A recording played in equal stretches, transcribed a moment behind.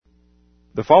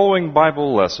The following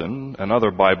Bible lesson and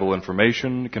other Bible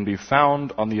information can be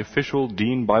found on the official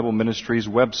Dean Bible Ministries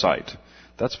website.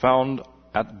 That's found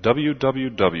at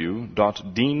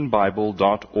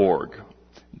www.deanbible.org.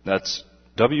 That's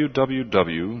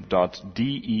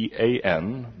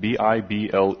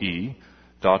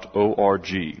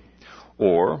www.deanbible.org.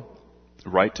 Or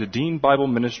write to Dean Bible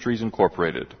Ministries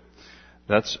Incorporated.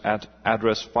 That's at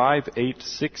address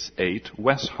 5868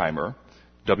 Westheimer,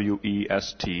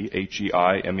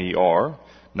 Westheimer,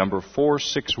 number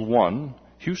 461,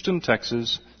 Houston,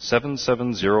 Texas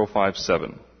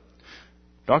 77057.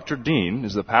 Dr. Dean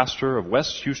is the pastor of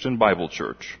West Houston Bible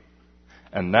Church.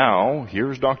 And now,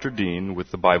 here's Dr. Dean with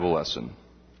the Bible lesson.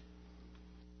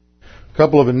 A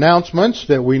couple of announcements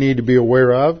that we need to be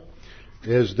aware of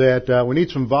is that we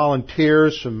need some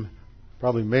volunteers, some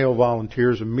probably male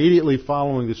volunteers. Immediately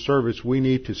following the service, we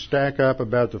need to stack up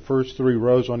about the first 3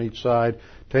 rows on each side,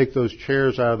 take those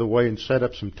chairs out of the way, and set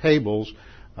up some tables.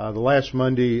 The last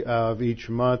Monday of each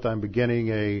month, I'm beginning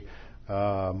a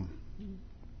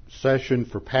session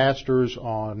for pastors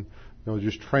on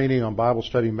just training on Bible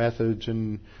study methods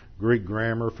and Greek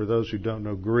grammar for those who don't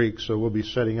know Greek. So we'll be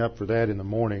setting up for that in the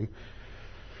morning.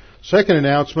 Second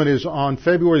announcement is on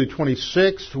February the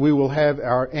 26th, we will have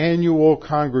our annual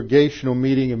congregational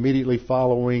meeting immediately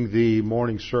following the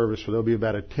morning service. So there'll be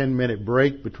about a 10-minute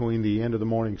break between the end of the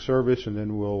morning service, and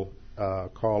then we'll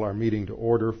call our meeting to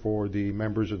order for the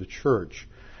members of the church.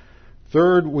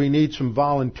 Third, we need some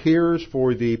volunteers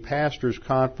for the Pastors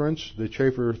Conference, the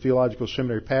Chafer Theological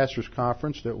Seminary Pastors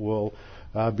Conference that will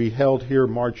be held here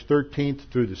March 13th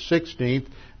through the 16th.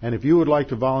 And if you would like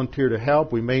to volunteer to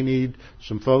help, we may need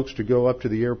some folks to go up to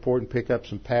the airport and pick up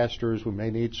some pastors. We may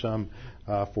need some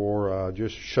for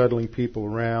just shuttling people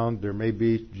around. There may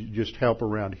be just help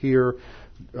around here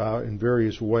in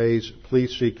various ways.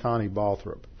 Please see Connie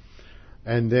Balthrop.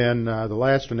 And then the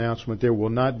last announcement, there will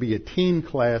not be a teen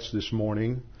class this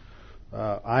morning.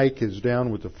 Ike is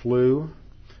down with the flu.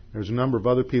 There's a number of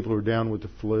other people who are down with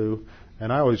the flu.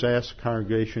 And I always ask the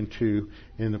congregation to,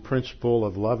 in the principle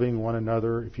of loving one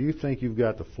another, if you think you've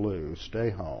got the flu, stay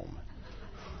home.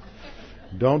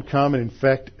 Don't come and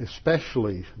infect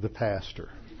especially the pastor.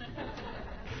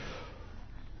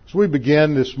 As we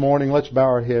begin this morning, let's bow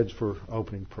our heads for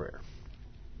opening prayer.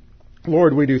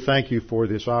 Lord, we do thank you for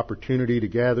this opportunity to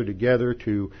gather together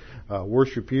to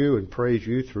worship you and praise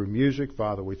you through music.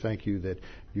 Father, we thank you that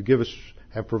you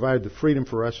have provided the freedom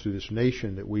for us through this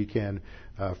nation that we can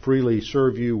freely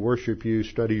serve you, worship you,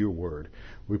 study your word.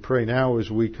 We pray now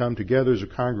as we come together as a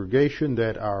congregation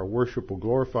that our worship will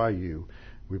glorify you.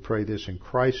 We pray this in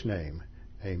Christ's name.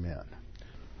 Amen.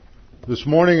 This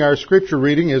morning our scripture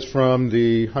reading is from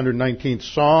the 119th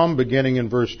Psalm, beginning in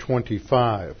verse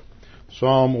 25.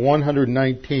 Psalm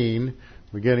 119,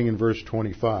 beginning in verse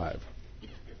 25.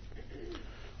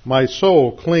 My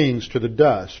soul clings to the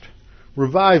dust.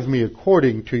 Revive me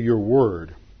according to your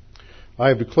word. I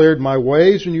have declared my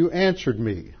ways, and you answered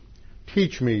me.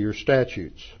 Teach me your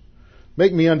statutes.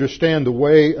 Make me understand the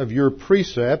way of your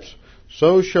precepts,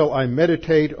 so shall I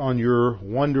meditate on your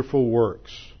wonderful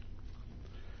works.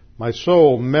 My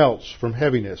soul melts from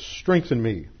heaviness. Strengthen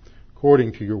me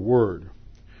according to your word.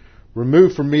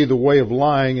 Remove from me the way of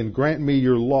lying, and grant me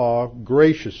your law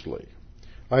graciously.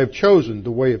 I have chosen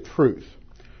the way of truth.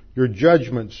 Your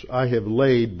judgments I have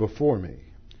laid before me.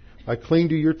 I cling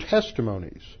to your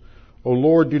testimonies. O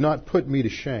Lord, do not put me to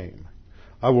shame.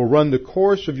 I will run the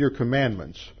course of your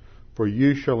commandments, for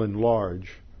you shall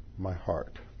enlarge my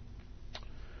heart.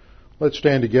 Let's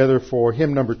stand together for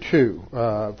hymn number 2,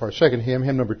 for our second hymn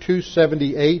number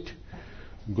 278,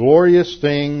 Glorious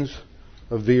Things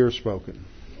of Thee Are Spoken.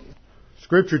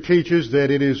 Scripture teaches that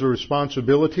it is the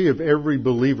responsibility of every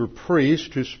believer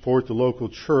priest to support the local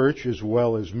church as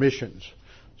well as missions.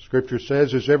 Scripture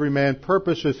says, as every man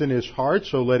purposeth in his heart,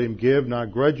 so let him give,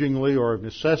 not grudgingly or of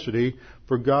necessity,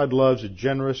 for God loves a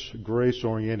generous,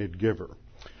 grace-oriented giver.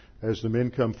 As the men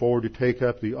come forward to take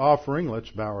up the offering,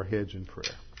 let's bow our heads in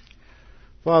prayer.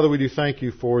 Father, we do thank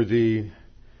you for the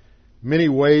many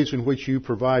ways in which you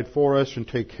provide for us and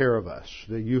take care of us,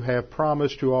 that you have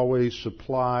promised to always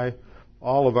supply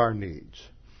all of our needs.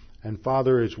 And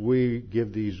Father, as we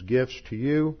give these gifts to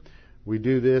you, we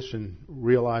do this and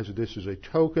realize that this is a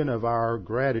token of our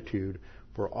gratitude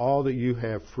for all that you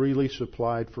have freely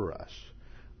supplied for us.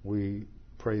 We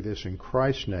pray this in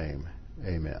Christ's name.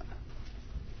 Amen.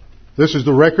 This is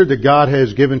the record that God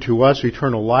has given to us,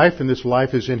 eternal life, and this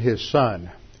life is in His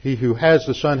Son. He who has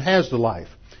the Son has the life.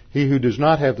 He who does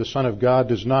not have the Son of God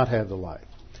does not have the life.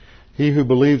 He who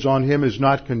believes on Him is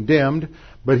not condemned,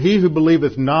 but he who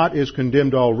believeth not is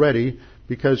condemned already,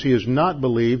 because he has not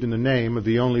believed in the name of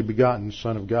the only begotten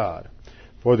Son of God.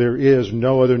 For there is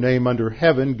no other name under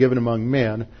heaven given among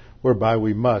men whereby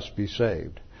we must be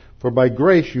saved. For by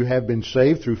grace you have been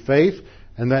saved through faith,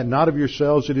 and that not of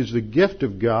yourselves, it is the gift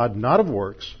of God, not of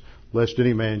works, lest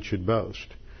any man should boast.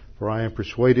 For I am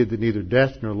persuaded that neither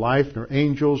death, nor life, nor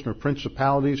angels, nor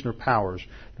principalities, nor powers,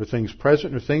 nor things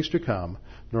present, nor things to come,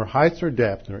 nor height, nor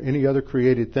depth, nor any other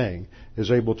created thing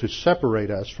is able to separate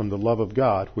us from the love of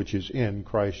God which is in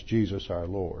Christ Jesus our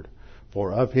Lord.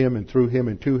 For of him, and through him,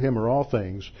 and to him are all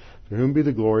things, to whom be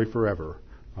the glory forever.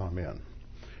 Amen.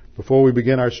 Before we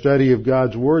begin our study of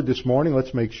God's Word this morning,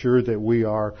 let's make sure that we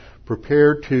are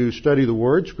prepared to study the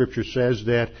Word. Scripture says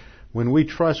that when we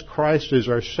trust Christ as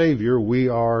our Savior, we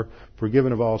are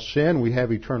forgiven of all sin, we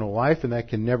have eternal life, and that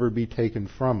can never be taken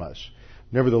from us.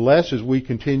 Nevertheless, as we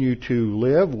continue to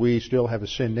live, we still have a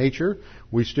sin nature,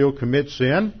 we still commit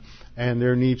sin, and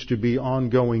there needs to be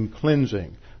ongoing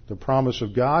cleansing. The promise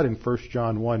of God in 1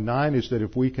 John 1:9 is that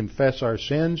if we confess our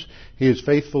sins, He is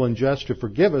faithful and just to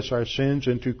forgive us our sins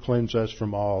and to cleanse us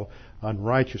from all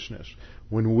unrighteousness.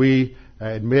 When we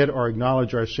admit or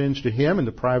acknowledge our sins to Him in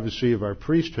the privacy of our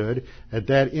priesthood, at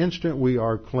that instant we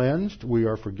are cleansed, we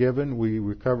are forgiven, we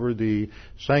recover the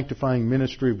sanctifying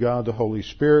ministry of God, the Holy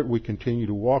Spirit. We continue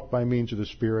to walk by means of the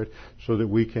Spirit so that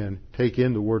we can take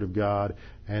in the Word of God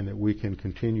and that we can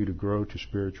continue to grow to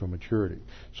spiritual maturity.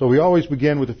 So we always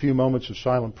begin with a few moments of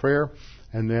silent prayer,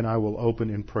 and then I will open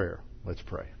in prayer. Let's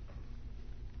pray.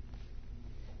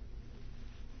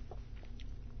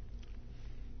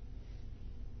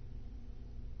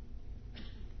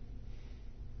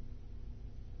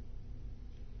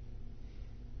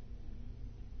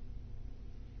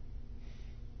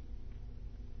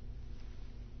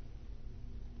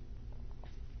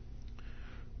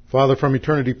 Father, from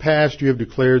eternity past, you have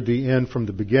declared the end from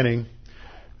the beginning.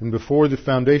 And before the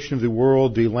foundation of the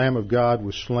world, the Lamb of God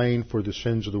was slain for the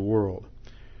sins of the world.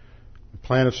 The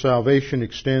plan of salvation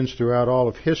extends throughout all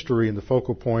of history, and the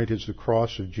focal point is the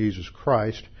cross of Jesus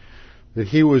Christ. That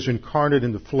He was incarnate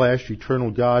in the flesh,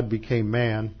 eternal God became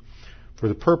man, for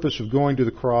the purpose of going to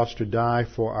the cross to die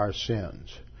for our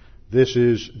sins. This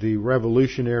is the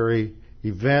revolutionary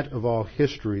event of all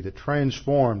history that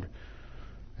transformed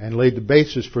and laid the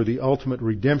basis for the ultimate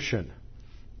redemption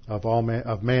of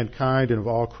mankind and of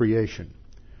all creation.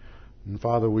 And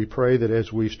Father, we pray that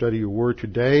as we study your word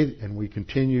today and we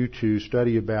continue to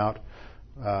study about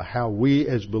how we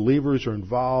as believers are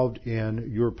involved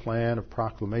in your plan of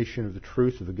proclamation of the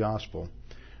truth of the gospel,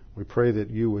 we pray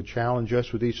that you would challenge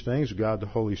us with these things. God, the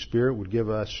Holy Spirit, would give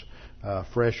us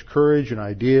fresh courage and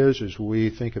ideas as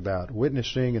we think about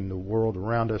witnessing in the world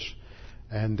around us,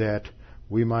 and that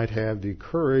we might have the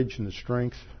courage and the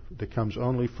strength that comes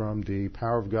only from the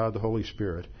power of God, the Holy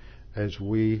Spirit, as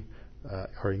we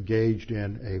are engaged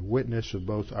in a witness of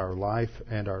both our life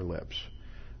and our lips.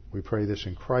 We pray this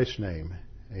in Christ's name.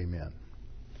 Amen.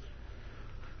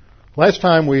 Last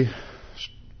time we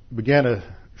began a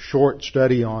short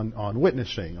study on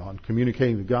witnessing, on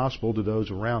communicating the gospel to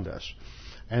those around us.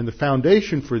 And the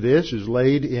foundation for this is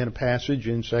laid in a passage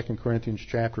in 2 Corinthians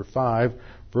chapter 5,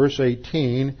 verse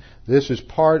 18. This is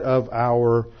part of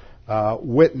our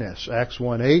witness. Acts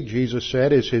 1:8, Jesus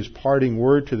said as His parting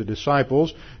word to the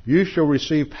disciples, "You shall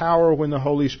receive power when the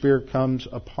Holy Spirit comes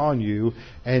upon you,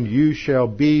 and you shall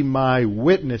be my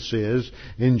witnesses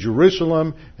in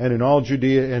Jerusalem and in all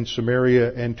Judea and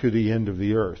Samaria and to the end of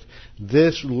the earth."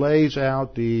 This lays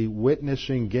out the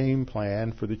witnessing game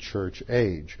plan for the church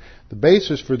age. The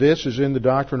basis for this is in the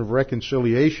doctrine of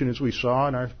reconciliation, as we saw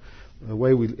in the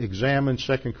way we examined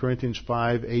 2 Corinthians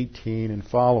 5:18 and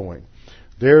following.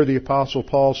 There the Apostle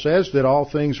Paul says that all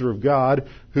things are of God,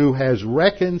 who has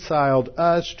reconciled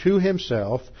us to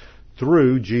Himself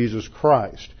through Jesus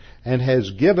Christ, and has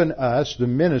given us the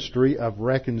ministry of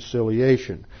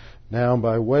reconciliation. Now,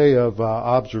 by way of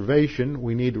observation,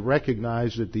 we need to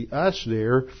recognize that the us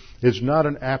there is not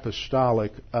an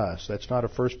apostolic us. That's not a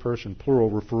first-person plural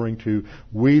referring to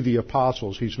we the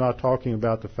apostles. He's not talking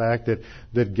about the fact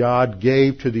that God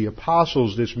gave to the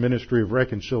apostles this ministry of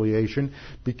reconciliation,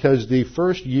 because the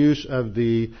first use of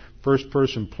the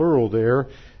first-person plural there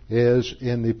is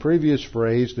in the previous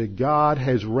phrase that God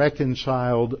has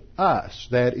reconciled us.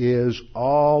 That is,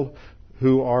 all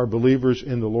who are believers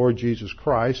in the Lord Jesus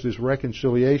Christ. This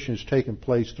reconciliation has taken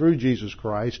place through Jesus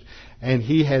Christ, and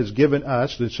He has given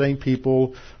us, the same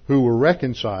people who were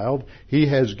reconciled, He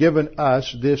has given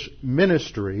us this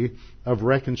ministry of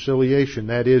reconciliation.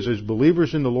 That is, as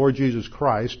believers in the Lord Jesus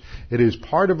Christ, it is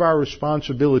part of our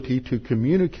responsibility to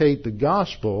communicate the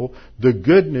gospel, the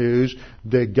good news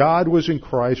that God was in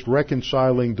Christ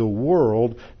reconciling the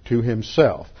world to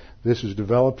Himself. This is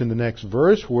developed in the next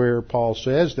verse where Paul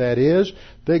says, that is,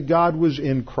 that God was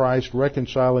in Christ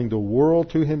reconciling the world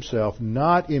to himself,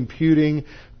 not imputing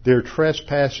their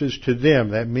trespasses to them.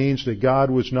 That means that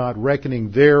God was not reckoning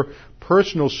their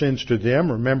personal sins to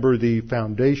them. Remember, the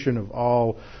foundation of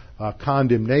all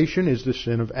condemnation is the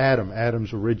sin of Adam,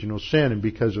 Adam's original sin. And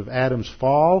because of Adam's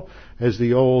fall, as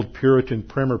the old Puritan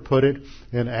primer put it,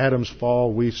 in Adam's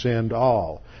fall we sinned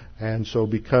all. And so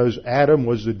because Adam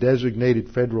was the designated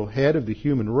federal head of the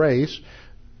human race,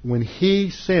 when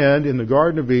he sinned in the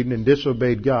Garden of Eden and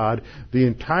disobeyed God, the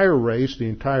entire race, the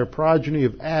entire progeny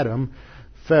of Adam,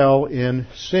 fell in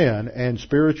sin, and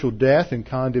spiritual death and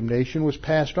condemnation was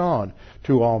passed on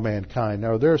to all mankind.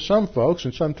 Now, there are some folks,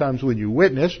 and sometimes when you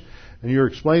witness and you're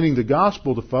explaining the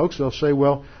gospel to folks, they'll say,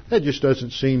 well, that just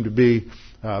doesn't seem to be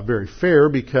very fair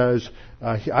because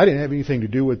I didn't have anything to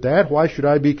do with that. Why should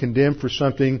I be condemned for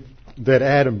something that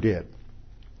Adam did?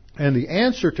 And the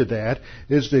answer to that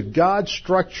is that God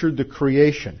structured the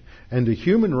creation and the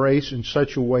human race in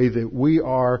such a way that we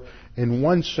are, in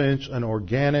one sense, an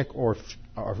organic or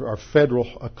federal,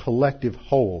 a collective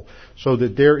whole, so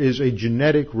that there is a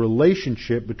genetic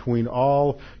relationship between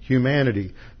all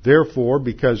humanity. Therefore,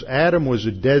 because Adam was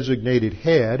a designated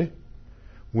head,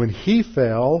 when he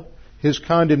fell, his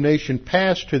condemnation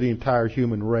passed to the entire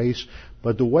human race,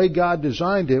 but the way God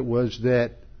designed it was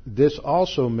that this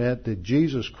also meant that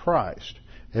Jesus Christ,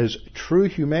 as true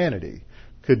humanity,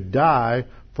 could die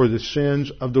for the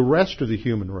sins of the rest of the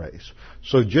human race.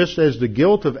 So just as the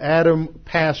guilt of Adam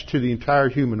passed to the entire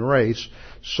human race,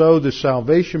 so the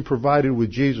salvation provided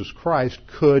with Jesus Christ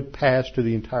could pass to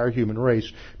the entire human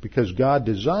race, because God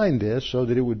designed this so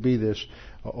that it would be this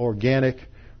organic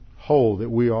whole, that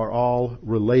we are all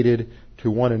related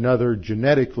to one another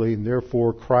genetically, and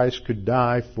therefore Christ could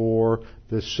die for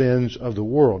the sins of the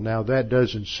world. Now, that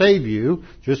doesn't save you.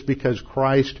 Just because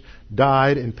Christ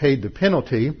died and paid the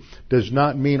penalty does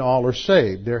not mean all are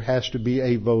saved. There has to be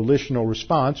a volitional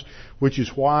response, which is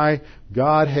why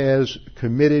God has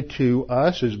committed to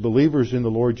us as believers in the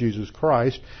Lord Jesus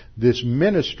Christ this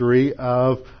ministry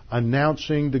of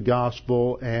announcing the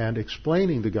gospel and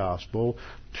explaining the gospel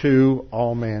to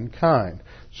all mankind.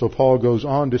 So Paul goes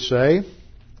on to say,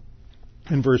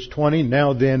 in verse 20,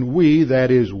 now then we,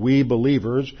 that is we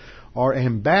believers, are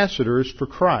ambassadors for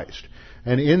Christ.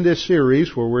 And in this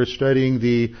series where we're studying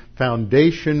the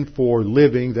foundation for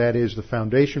living, that is the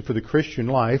foundation for the Christian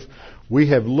life, we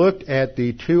have looked at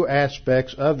the two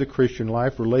aspects of the Christian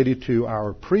life related to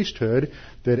our priesthood,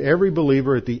 that every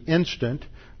believer at the instant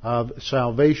of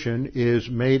salvation is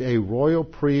made a royal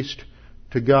priest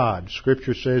to God.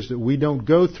 Scripture says that we don't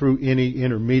go through any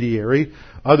intermediary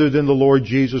other than the Lord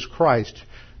Jesus Christ.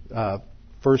 1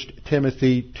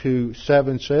 Timothy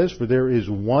 2:7 says, for there is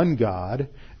one God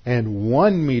and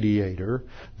one mediator,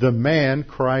 the man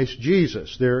Christ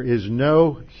Jesus. There is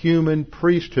no human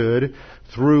priesthood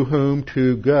through whom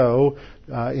to go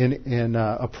in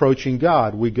approaching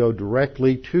God. We go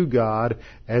directly to God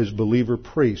as believer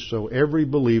priests. So every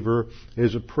believer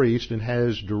is a priest and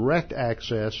has direct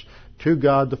access to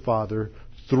God the Father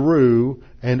through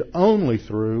and only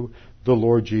through the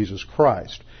Lord Jesus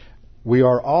Christ. We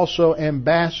are also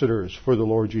ambassadors for the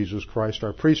Lord Jesus Christ.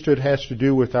 Our priesthood has to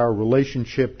do with our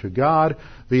relationship to God.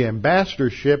 The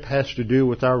ambassadorship has to do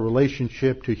with our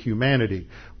relationship to humanity.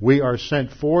 We are sent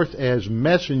forth as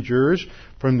messengers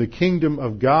from the kingdom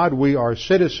of God. We are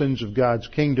citizens of God's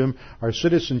kingdom. Our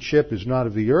citizenship is not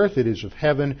of the earth, it is of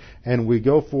heaven, and we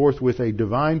go forth with a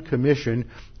divine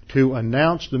commission to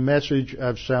announce the message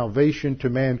of salvation to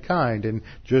mankind. And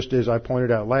just as I pointed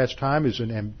out last time,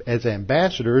 as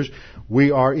ambassadors,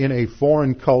 we are in a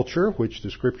foreign culture, which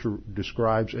the Scripture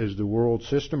describes as the world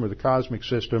system or the cosmic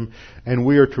system, and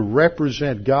we are to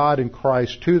represent God and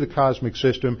Christ to the cosmic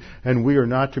system, and we are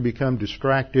not to become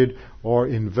distracted or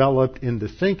enveloped in the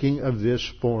thinking of this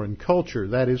foreign culture.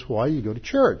 That is why you go to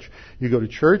church. You go to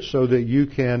church so that you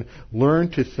can learn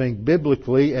to think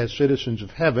biblically as citizens of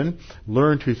heaven,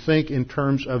 learn to think in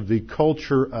terms of the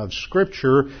culture of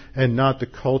Scripture and not the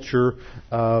culture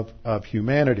of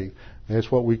humanity. And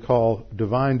it's what we call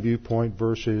divine viewpoint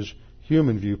versus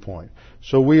human viewpoint.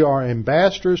 So we are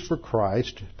ambassadors for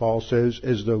Christ, Paul says,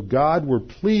 as though God were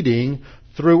pleading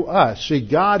through us. See,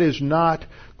 God is not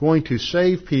going to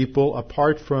save people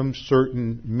apart from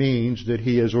certain means that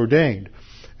He has ordained.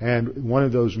 And one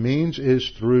of those means is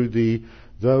through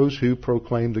those who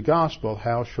proclaim the gospel.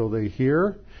 How shall they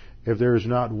hear if there is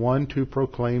not one to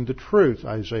proclaim the truth,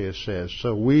 Isaiah says.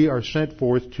 So we are sent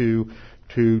forth to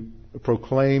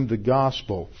proclaim the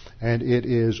gospel. And it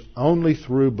is only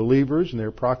through believers and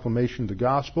their proclamation of the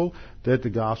gospel that the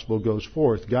gospel goes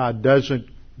forth. God doesn't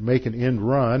make an end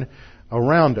run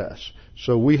around us.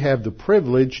 So we have the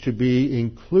privilege to be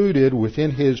included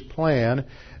within His plan,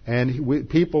 and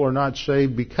people are not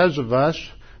saved because of us.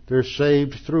 They're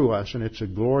saved through us, and it's a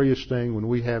glorious thing when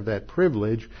we have that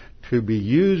privilege to be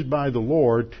used by the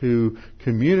Lord to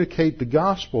communicate the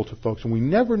gospel to folks. And we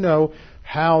never know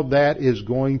how that is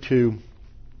going to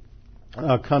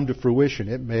come to fruition.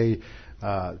 It may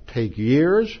take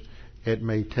years. It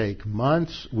may take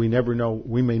months. We never know.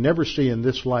 We may never see in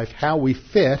this life how we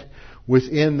fit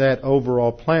within that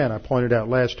overall plan. I pointed out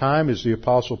last time, as the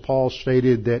Apostle Paul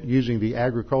stated, that using the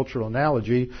agricultural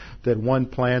analogy, that one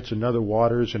plants, another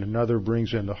waters, and another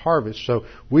brings in the harvest. So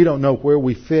we don't know where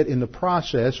we fit in the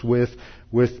process with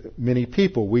many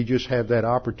people. We just have that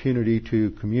opportunity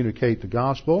to communicate the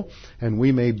gospel, and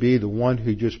we may be the one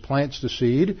who just plants the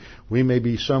seed. We may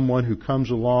be someone who comes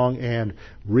along and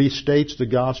restates the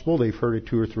gospel. They've heard it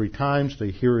 2 or 3 times.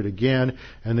 They hear it again,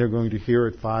 and they're going to hear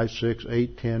it 5, 6,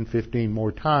 8, 10, 15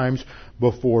 more times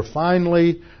before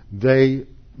finally they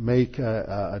make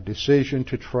a decision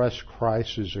to trust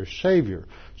Christ as their Savior.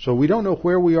 So we don't know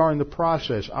where we are in the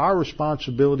process. Our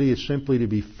responsibility is simply to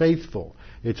be faithful.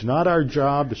 It's not our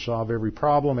job to solve every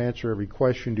problem, answer every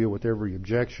question, deal with every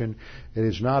objection. It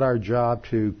is not our job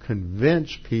to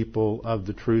convince people of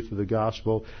the truth of the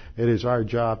gospel. It is our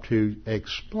job to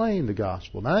explain the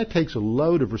gospel. Now, that takes a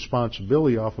load of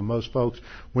responsibility off of most folks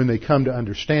when they come to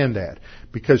understand that,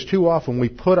 because too often we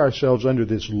put ourselves under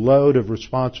this load of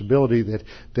responsibility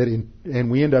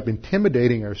and we end up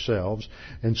intimidating ourselves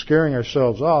and scaring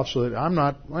ourselves off, so that I'm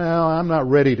not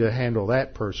ready to handle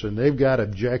that person. They've got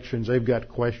objections, they've got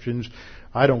questions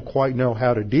I don't quite know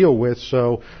how to deal with,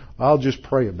 so I'll just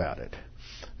pray about it.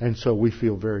 And so we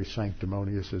feel very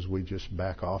sanctimonious as we just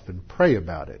back off and pray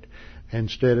about it,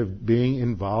 instead of being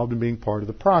involved and being part of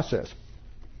the process.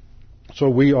 So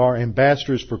we are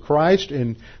ambassadors for Christ,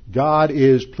 and God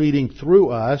is pleading through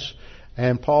us.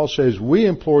 And Paul says, we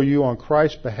implore you on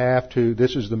Christ's behalf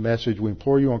this is the message, we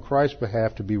implore you on Christ's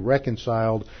behalf to be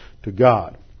reconciled to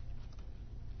God.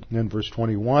 And then verse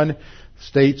 21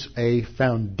 states a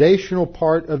foundational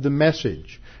part of the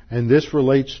message. And this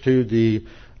relates to the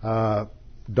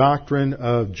doctrine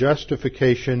of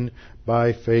justification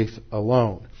by faith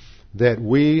alone. That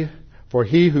for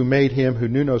he who made him who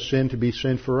knew no sin to be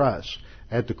sin for us.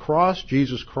 At the cross,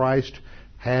 Jesus Christ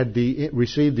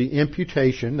received the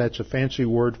imputation. That's a fancy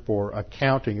word for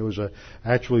accounting. It was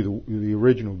actually the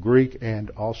original Greek and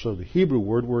also the Hebrew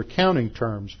word were accounting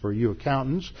terms for you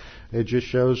accountants. It just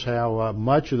shows how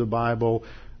much of the Bible,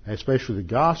 especially the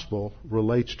gospel,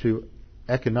 relates to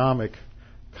economic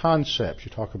concepts.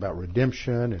 You talk about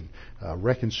redemption and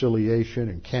reconciliation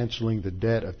and canceling the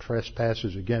debt of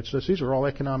trespasses against us. These are all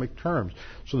economic terms.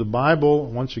 So the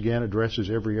Bible, once again, addresses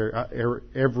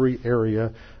every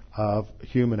area of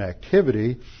human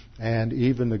activity, and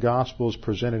even the gospel is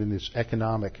presented in this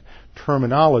economic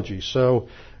terminology. So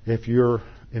if you're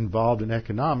involved in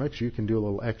economics, you can do a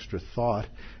little extra thought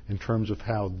in terms of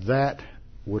how that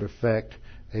would affect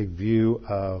a view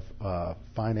of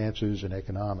finances and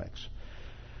economics.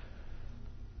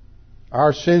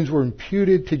 Our sins were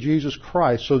imputed to Jesus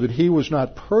Christ so that He was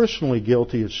not personally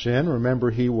guilty of sin.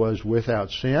 Remember, He was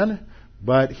without sin,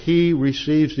 but He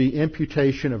receives the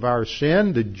imputation of our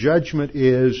sin. The judgment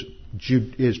is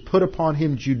put upon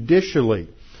Him judicially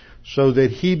so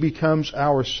that He becomes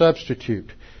our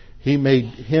substitute. He made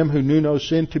Him who knew no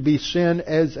sin to be sin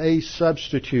as a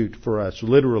substitute for us,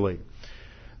 literally.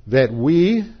 That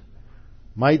we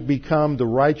might become the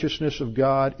righteousness of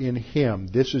God in Him.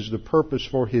 This is the purpose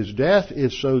for His death,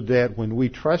 is so that when we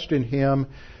trust in Him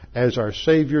as our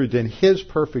Savior, then His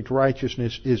perfect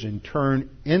righteousness is in turn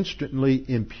instantly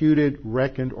imputed,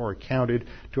 reckoned, or accounted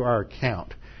to our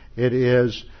account. It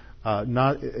is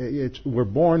we're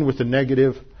born with a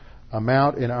negative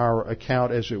amount in our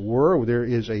account, as it were. There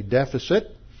is a deficit,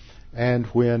 and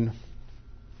when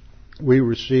we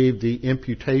receive the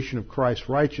imputation of Christ's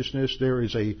righteousness, there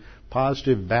is a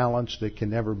positive balance that can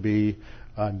never be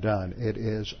undone. It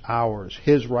is ours.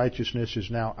 His righteousness is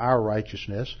now our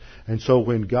righteousness. And so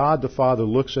when God the Father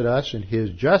looks at us in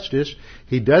His justice,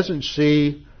 He doesn't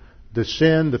see the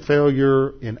sin, the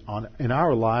failure in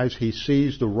our lives. He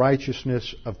sees the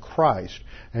righteousness of Christ.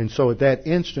 And so at that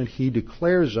instant, He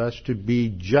declares us to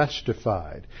be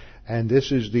justified. And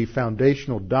this is the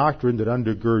foundational doctrine that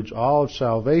undergirds all of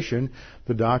salvation,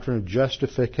 the doctrine of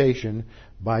justification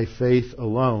by faith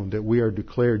alone, that we are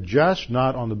declared just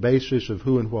not on the basis of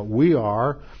who and what we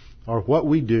are, or what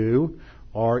we do,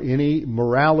 or any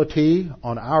morality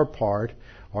on our part,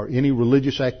 or any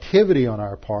religious activity on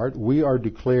our part. We are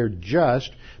declared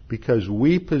just because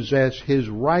we possess His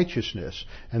righteousness,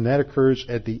 and that occurs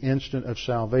at the instant of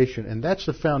salvation. And that's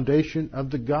the foundation of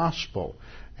the gospel,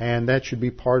 and that should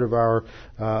be part of our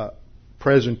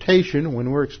presentation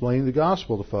when we're explaining the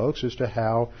gospel to folks as to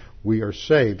how we are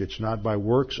saved. It's not by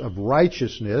works of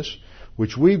righteousness,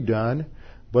 which we've done,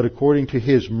 but according to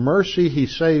His mercy, He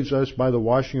saves us by the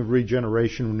washing of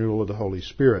regeneration, renewal of the Holy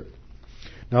Spirit.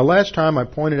 Now, last time I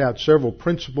pointed out several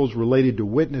principles related to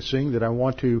witnessing that I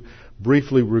want to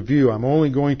briefly review. I'm only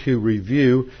going to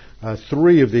review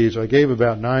 3 of these. I gave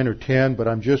about 9 or 10, but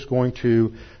I'm just going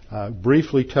to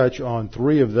briefly touch on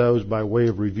 3 of those by way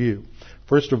of review.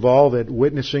 First of all, that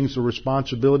witnessing is the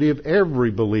responsibility of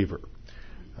every believer.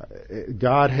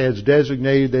 God has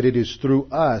designated that it is through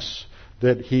us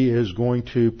that He is going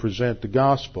to present the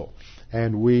gospel.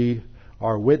 And we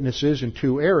are witnesses in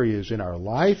 2 areas, in our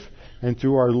life and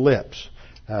through our lips.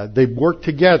 They work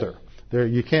together.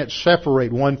 You can't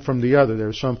separate one from the other. There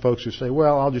are some folks who say,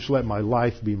 well, I'll just let my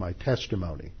life be my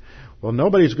testimony. Well,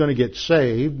 nobody's going to get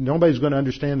saved. Nobody's going to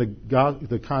understand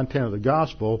the content of the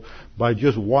gospel by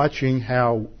just watching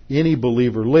how any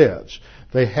believer lives.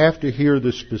 They have to hear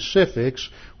the specifics,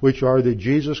 which are that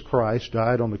Jesus Christ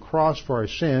died on the cross for our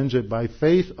sins, that by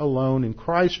faith alone in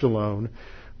Christ alone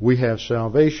we have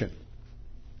salvation.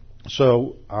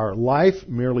 So our life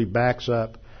merely backs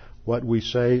up what we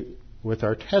say with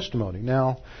our testimony.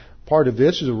 Now, part of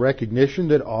this is a recognition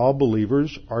that all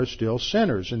believers are still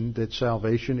sinners and that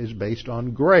salvation is based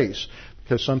on grace.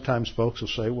 Because sometimes folks will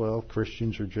say, well,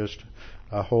 Christians are just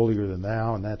holier than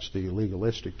thou, and that's the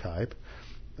legalistic type.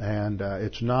 And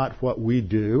it's not what we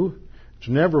do. It's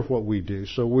never what we do.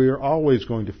 So we're always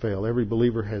going to fail. Every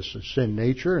believer has a sin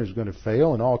nature and is going to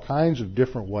fail in all kinds of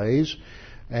different ways.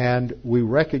 And we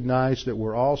recognize that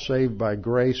we're all saved by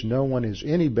grace. No one is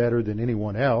any better than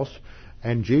anyone else.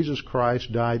 And Jesus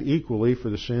Christ died equally for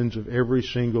the sins of every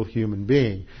single human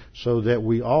being, so that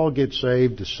we all get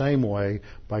saved the same way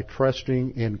by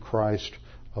trusting in Christ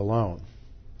alone.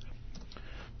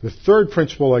 The third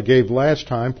principle I gave last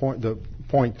time,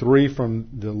 point 3 from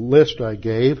the list I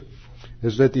gave,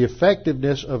 is that the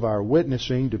effectiveness of our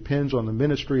witnessing depends on the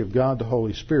ministry of God the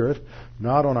Holy Spirit,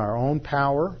 not on our own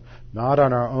power, not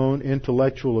on our own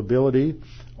intellectual ability,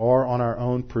 or on our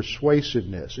own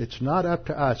persuasiveness. It's not up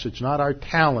to us. It's not our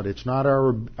talent. It's not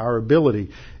our ability.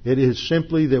 It is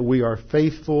simply that we are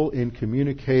faithful in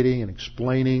communicating and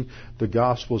explaining the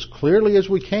gospel as clearly as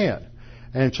we can.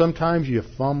 And sometimes you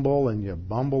fumble and you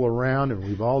bumble around, and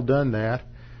we've all done that.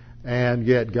 And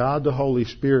yet God the Holy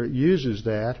Spirit uses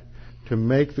that to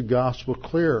make the gospel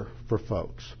clear for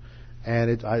folks. And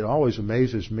it always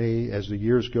amazes me as the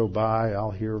years go by.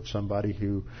 I'll hear of somebody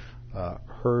who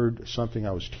heard something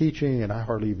I was teaching, and I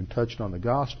hardly even touched on the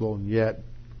gospel, and yet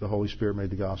the Holy Spirit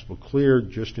made the gospel clear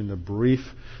just in the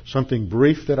something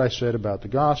brief that I said about the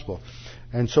gospel.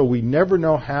 And so we never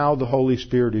know how the Holy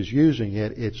Spirit is using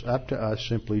it. It's up to us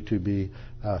simply to be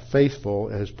faithful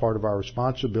as part of our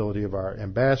responsibility of our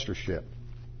ambassadorship.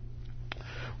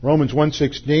 Romans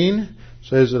 1:16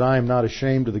 says that I am not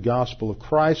ashamed of the gospel of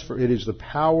Christ, for it is the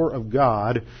power of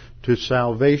God to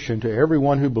salvation to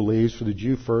everyone who believes, for the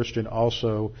Jew first and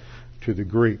also to the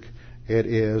Greek. It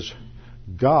is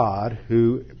God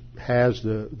who has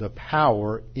the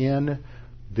power in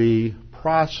the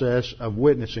process of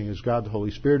witnessing. It's God the Holy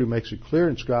Spirit who makes it clear,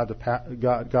 and it's God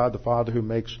the Father who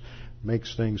makes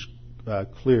things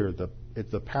clear.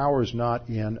 The power is not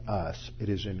in us, it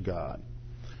is in God.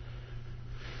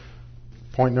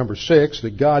 Point number 6,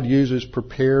 that God uses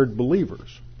prepared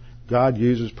believers. God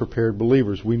uses prepared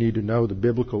believers. We need to know the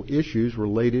biblical issues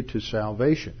related to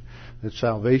salvation. That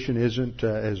salvation isn't,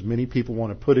 as many people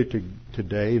want to put it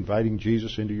today, inviting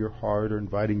Jesus into your heart or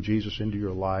inviting Jesus into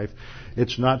your life.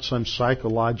 It's not some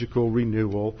psychological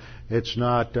renewal. It's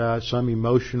not some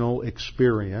emotional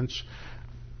experience.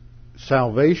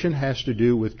 Salvation has to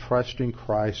do with trusting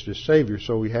Christ as Savior.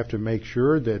 So we have to make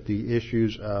sure that the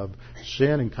issues of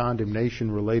sin and condemnation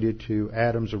related to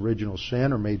Adam's original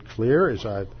sin are made clear, as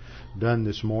I've done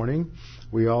this morning.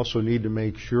 We also need to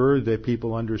make sure that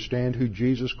people understand who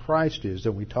Jesus Christ is.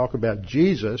 That when we talk about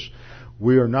Jesus,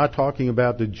 we are not talking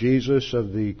about the Jesus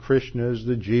of the Krishnas,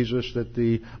 the Jesus that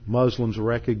the Muslims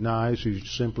recognize,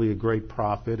 who's simply a great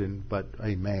prophet but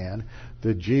a man.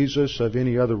 The Jesus of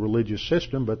any other religious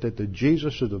system, but that the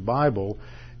Jesus of the Bible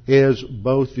is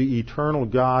both the eternal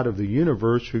God of the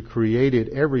universe who created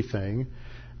everything,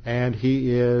 and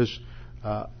He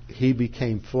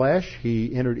became flesh.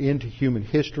 He entered into human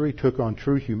history, took on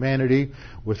true humanity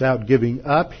without giving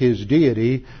up His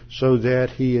deity, so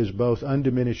that He is both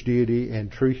undiminished deity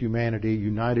and true humanity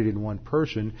united in one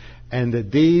person, and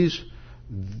that these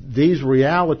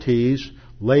realities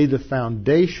lay the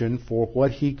foundation for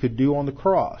what He could do on the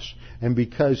cross. And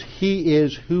because He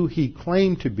is who He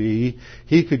claimed to be,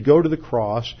 He could go to the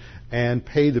cross and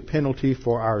pay the penalty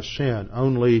for our sin.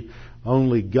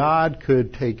 Only God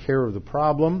could take care of the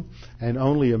problem, and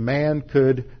only a man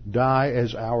could die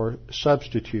as our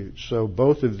substitute. So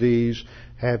both of these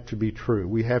have to be true.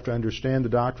 We have to understand the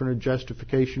doctrine of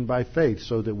justification by faith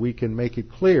so that we can make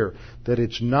it clear that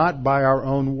it's not by our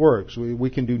own works.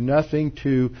 We can do nothing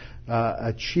to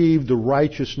achieve the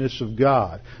righteousness of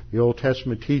God. The Old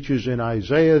Testament teaches in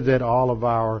Isaiah that all of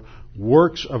our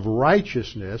works of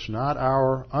righteousness, not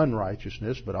our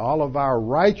unrighteousness, but all of our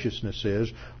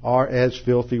righteousnesses are as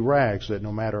filthy rags, that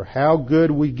no matter how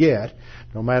good we get,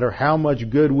 no matter how much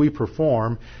good we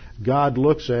perform, God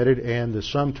looks at it and the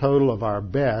sum total of our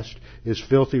best is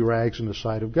filthy rags in the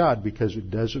sight of God because it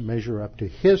doesn't measure up to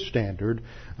His standard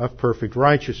of perfect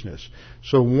righteousness.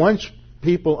 So once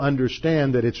people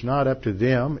understand that it's not up to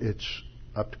them, it's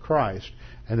up to Christ,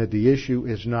 and that the issue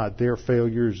is not their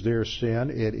failures, their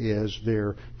sin, it is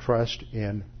their trust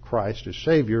in Christ as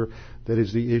Savior that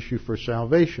is the issue for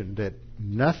salvation, that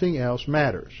nothing else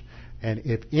matters. And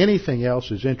if anything else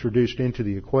is introduced into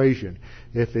the equation,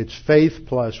 if it's faith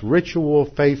plus ritual,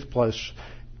 faith plus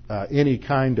any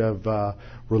kind of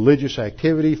religious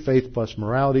activity, faith plus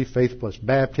morality, faith plus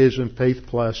baptism, faith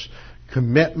plus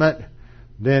commitment,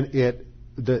 then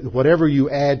whatever you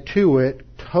add to it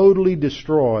totally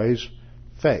destroys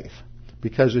faith.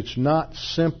 Because it's not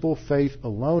simple faith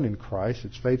alone in Christ,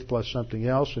 it's faith plus something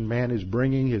else, and man is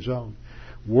bringing his own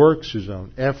works, his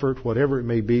own effort, whatever it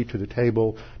may be, to the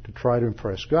table to try to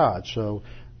impress God. So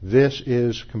this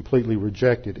is completely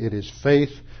rejected. It is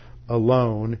faith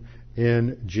alone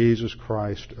in Jesus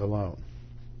Christ alone.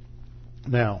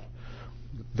 Now,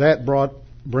 that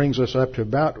brings us up to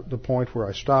about the point where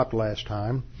I stopped last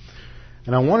time.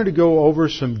 And I wanted to go over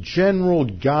some general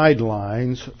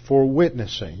guidelines for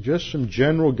witnessing, just some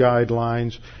general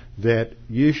guidelines that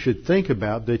you should think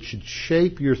about, that should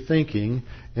shape your thinking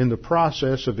in the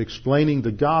process of explaining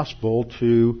the gospel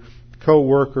to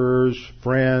co-workers,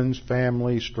 friends,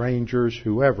 family, strangers,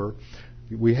 whoever.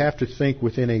 We have to think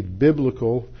within a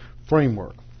biblical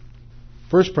framework.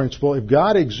 First principle, if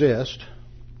God exists,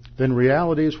 then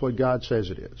reality is what God says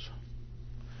it is.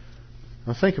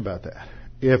 Now think about that.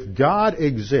 If God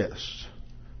exists,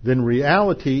 then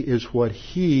reality is what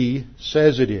He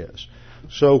says it is.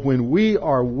 So when we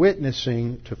are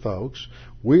witnessing to folks,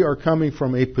 we are coming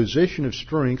from a position of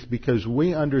strength because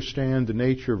we understand the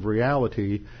nature of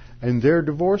reality, and they're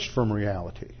divorced from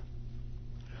reality.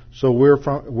 So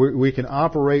we can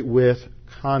operate with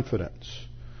confidence.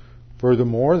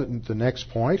 Furthermore, the next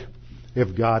point,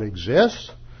 if God exists,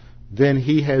 then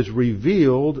He has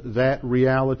revealed that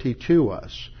reality to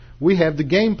us. We have the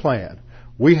game plan.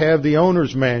 We have the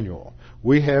owner's manual.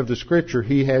 We have the Scripture.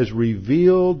 He has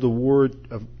revealed the word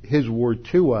of His Word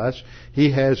to us.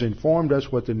 He has informed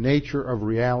us what the nature of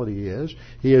reality is.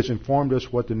 He has informed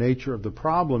us what the nature of the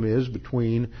problem is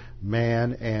between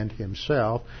man and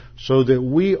himself, so that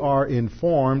we are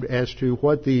informed as to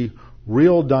what the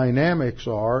real dynamics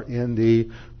are in the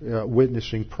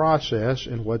witnessing process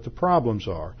and what the problems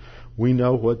are. We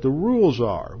know what the rules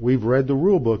are. We've read the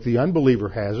rule book. The unbeliever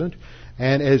hasn't.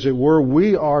 And as it were,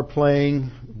 we are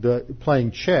playing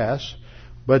chess,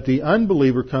 but the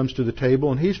unbeliever comes to the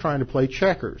table and he's trying to play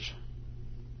checkers.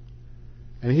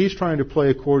 And he's trying to play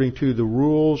according to the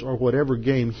rules or whatever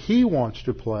game he wants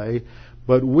to play,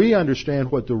 but we understand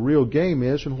what the real game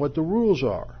is and what the rules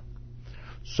are.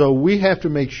 So we have to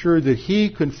make sure that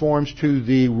he conforms to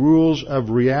the rules of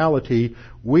reality.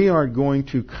 We aren't going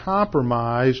to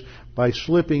compromise by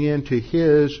slipping into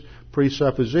his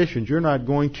presuppositions. You're not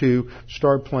going to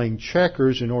start playing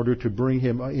checkers in order to bring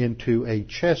him into a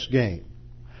chess game.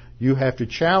 You have to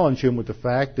challenge him with the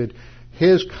fact that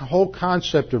his whole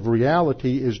concept of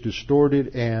reality is distorted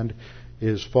and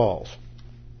is false.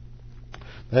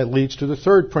 That leads to the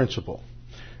third principle.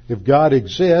 If God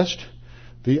exists,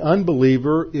 the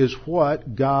unbeliever is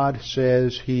what God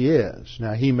says he is.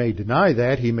 Now, he may deny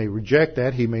that, he may reject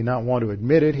that, he may not want to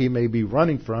admit it, he may be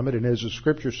running from it, and as the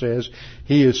Scripture says,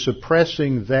 he is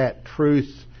suppressing that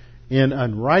truth in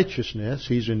unrighteousness.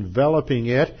 He's enveloping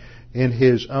it in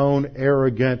his own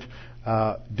arrogant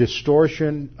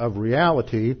distortion of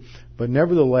reality, but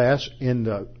nevertheless, in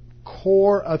the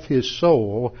core of his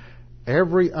soul,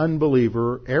 every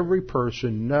unbeliever, every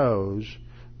person knows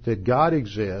that God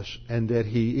exists and that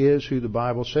He is who the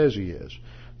Bible says He is.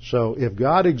 So if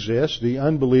God exists, the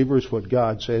unbeliever is what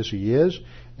God says he is,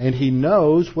 and he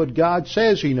knows what God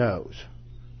says he knows.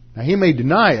 Now, he may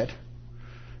deny it.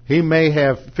 He may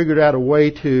have figured out a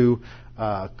way to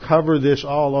cover this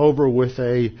all over with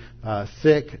a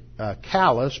thick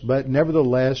callus, but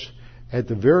nevertheless, at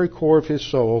the very core of his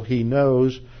soul, he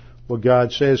knows what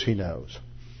God says he knows.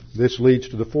 This leads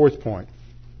to the fourth point.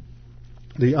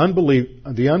 The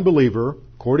unbeliever,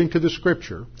 according to the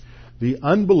Scripture, the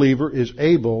unbeliever is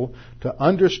able to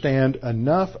understand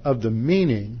enough of the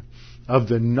meaning of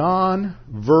the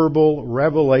non-verbal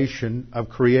revelation of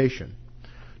creation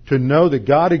to know that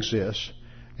God exists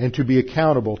and to be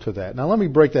accountable to that. Now let me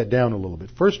break that down a little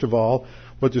bit. First of all,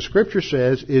 what the Scripture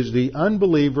says is the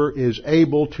unbeliever is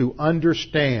able to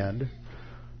understand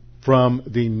from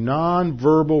the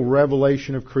non-verbal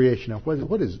revelation of creation. Now what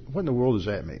in the world does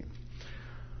that mean?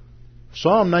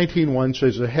 Psalm 19:1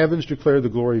 says, "The heavens declare the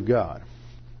glory of God."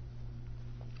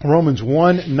 Romans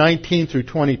 1:19 through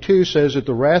 22 says that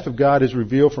the wrath of God is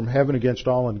revealed from heaven against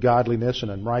all ungodliness and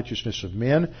unrighteousness of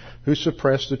men who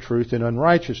suppress the truth in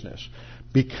unrighteousness.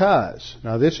 Because,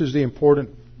 now this is the important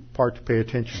part to pay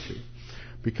attention to,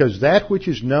 because that which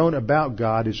is known about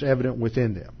God is evident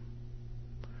within them.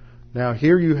 Now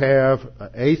here you have an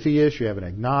atheist, you have an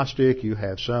agnostic, you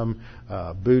have some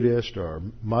Buddhist or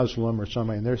Muslim or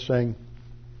somebody, and they're saying,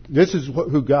 this is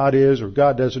who God is, or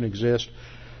God doesn't exist.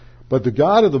 But the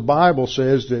God of the Bible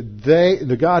says that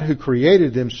the God who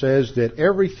created them says that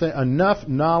enough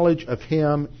knowledge of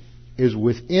Him is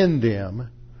within them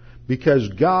because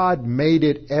God made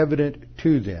it evident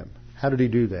to them. How did He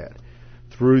do that?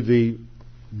 Through the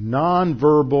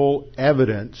nonverbal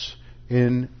evidence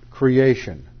in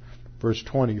creation. Verse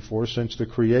 24, since the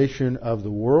creation of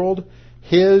the world,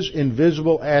 His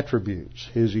invisible attributes,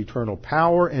 His eternal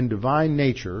power and divine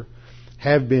nature,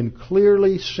 have been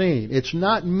clearly seen. It's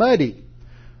not muddy.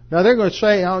 Now they're going to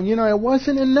say, oh, it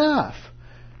wasn't enough.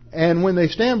 And when they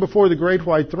stand before the great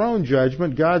white throne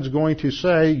judgment, God's going to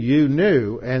say, you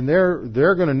knew, and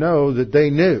they're going to know that they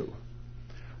knew.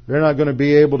 They're not going to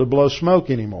be able to blow smoke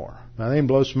anymore. Now they can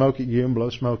blow smoke at you and blow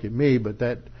smoke at me, but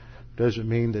that doesn't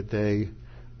mean that they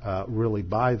really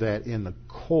buy that in the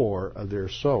core of their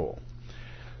soul.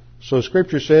 So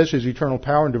Scripture says His eternal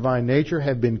power and divine nature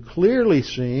have been clearly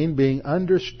seen, being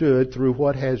understood through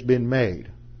what has been made.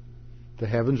 The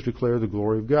heavens declare the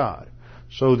glory of God.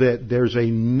 So that there's a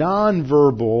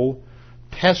nonverbal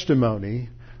testimony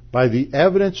by the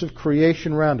evidence of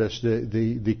creation around us,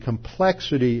 the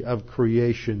complexity of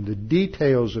creation, the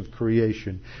details of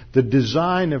creation, the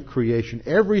design of creation,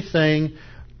 everything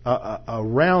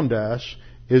around us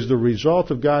is the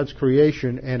result of God's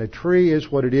creation, and a tree is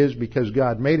what it is because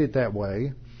God made it that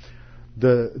way.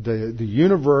 The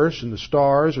universe and the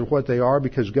stars are what they are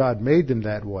because God made them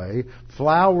that way.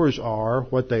 Flowers are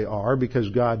what they are because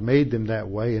God made them that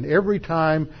way. And every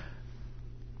time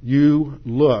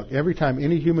every time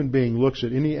any human being looks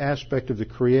at any aspect of the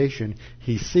creation,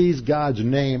 he sees God's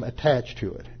name attached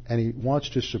to it. And he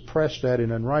wants to suppress that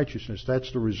in unrighteousness.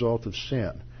 That's the result of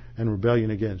sin and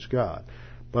rebellion against God.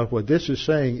 But what this is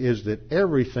saying is that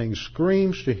everything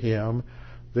screams to him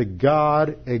that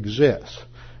God exists.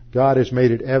 God has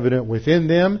made it evident within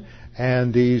them,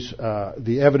 and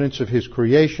the evidence of His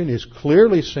creation is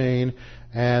clearly seen,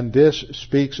 and this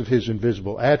speaks of His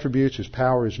invisible attributes, His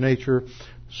power, His nature,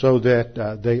 so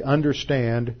that they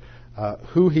understand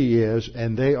who He is,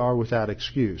 and they are without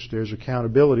excuse. There's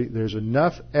accountability. There's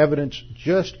enough evidence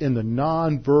just in the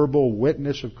nonverbal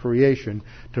witness of creation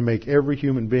to make every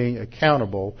human being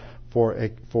accountable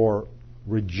for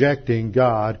rejecting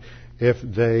God if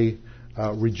they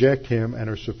reject Him and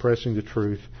are suppressing the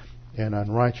truth in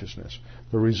unrighteousness.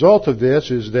 The result of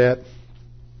this is that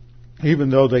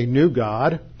even though they knew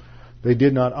God, they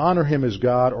did not honor Him as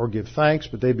God or give thanks,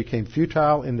 but they became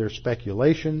futile in their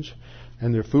speculations,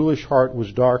 and their foolish heart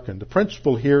was darkened. The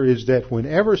principle here is that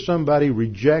whenever somebody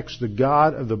rejects the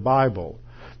God of the Bible,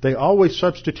 they always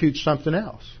substitute something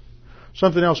else.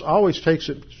 Something else always takes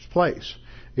its place.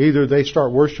 Either they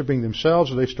start worshiping themselves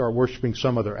or they start worshiping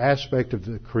some other aspect of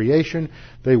the creation.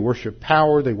 They worship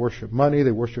power, they worship money,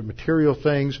 they worship material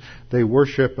things, they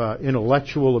worship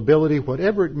intellectual ability,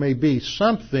 whatever it may be,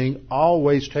 something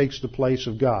always takes the place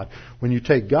of God. When you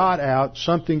take God out,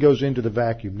 something goes into the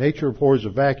vacuum. Nature abhors a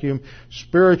vacuum,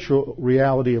 spiritual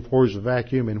reality abhors a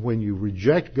vacuum, and when you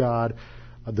reject God,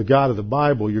 the God of the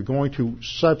Bible, you're going to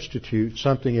substitute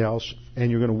something else,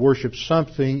 and you're going to worship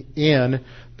something in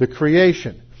the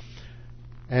creation.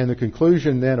 And the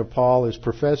conclusion then of Paul is,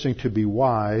 professing to be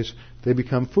wise, they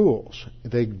become fools.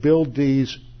 They build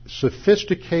these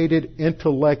sophisticated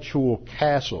intellectual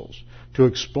castles to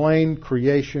explain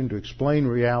creation, to explain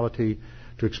reality,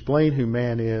 to explain who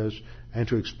man is, and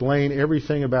to explain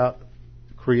everything about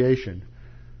creation.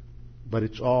 But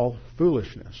it's all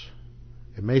foolishness.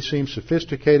 It may seem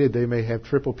sophisticated, they may have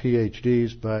triple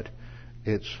PhDs, but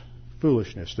it's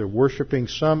foolishness. They're worshiping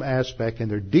some aspect and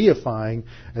they're deifying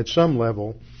at some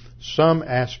level some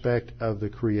aspect of the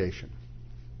creation.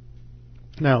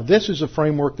 Now, this is a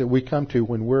framework that we come to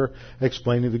when we're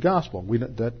explaining the gospel.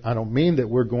 I don't mean that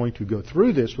we're going to go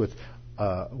through this with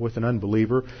an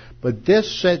unbeliever, but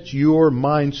this sets your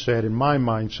mindset and my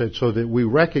mindset so that we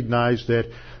recognize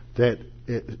that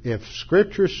if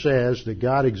Scripture says that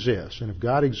God exists, and if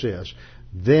God exists,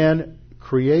 then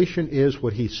creation is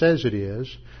what He says it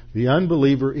is, the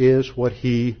unbeliever is what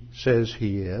he says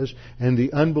he is, and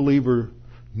the unbeliever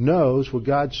knows what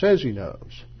God says he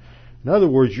knows. In other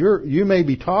words, you may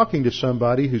be talking to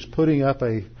somebody who's putting up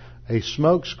a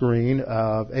smokescreen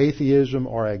of atheism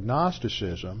or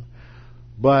agnosticism,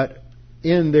 but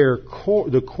in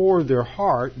the core of their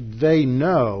heart, they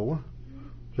know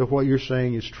that what you're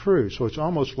saying is true. So it's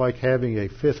almost like having a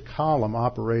fifth column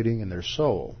operating in their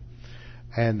soul.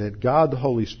 And that God the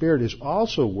Holy Spirit is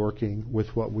also working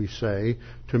with what we say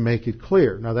to make it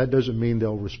clear. Now that doesn't mean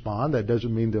they'll respond, that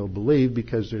doesn't mean they'll believe,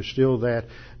 because there's still that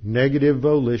negative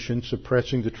volition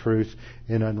suppressing the truth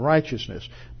in unrighteousness.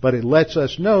 But it lets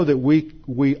us know that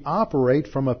we operate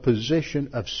from a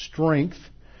position of strength,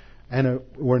 and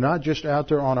we're not just out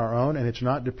there on our own, and it's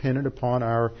not dependent upon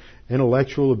our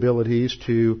intellectual abilities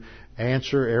to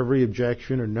answer every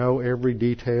objection or know every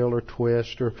detail or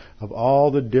twist or of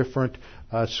all the different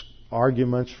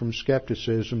arguments from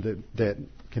skepticism that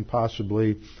can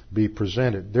possibly be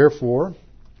presented. Therefore,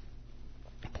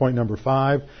 point number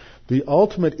 5, the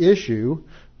ultimate issue,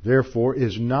 therefore,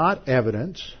 is not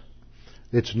evidence,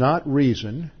 it's not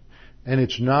reason, and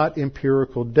it's not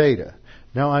empirical data.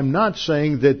 Now, I'm not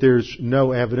saying that there's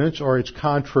no evidence or it's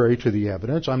contrary to the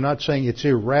evidence. I'm not saying it's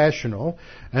irrational,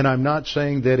 and I'm not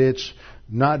saying that it's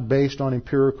not based on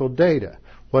empirical data.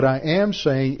 What I am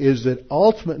saying is that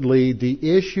ultimately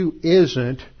the issue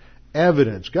isn't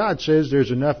evidence. God says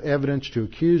there's enough evidence to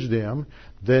accuse them,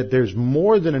 that there's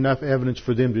more than enough evidence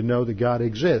for them to know that God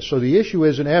exists. So the issue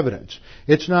isn't evidence.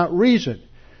 It's not reason.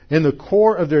 In the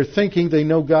core of their thinking, they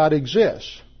know God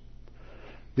exists.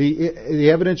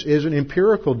 The evidence isn't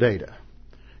empirical data.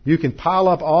 You can pile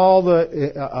up all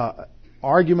the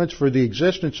arguments for the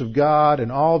existence of God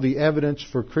and all the evidence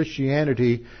for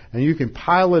Christianity, and you can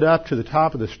pile it up to the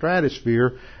top of the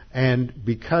stratosphere, and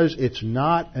because it's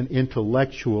not an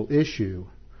intellectual issue,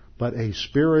 but a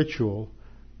spiritual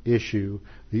issue,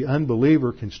 the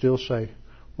unbeliever can still say,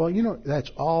 well,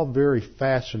 that's all very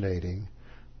fascinating,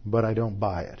 but I don't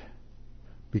buy it,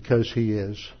 because he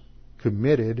is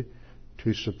committed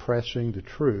to suppressing the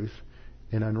truth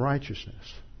in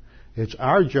unrighteousness. It's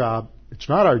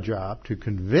not our job to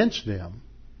convince them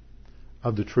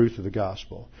of the truth of the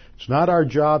gospel. It's not our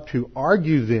job to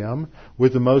argue them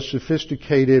with the most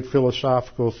sophisticated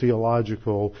philosophical,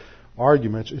 theological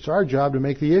arguments. It's our job to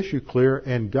make the issue clear,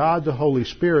 and God the Holy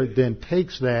Spirit then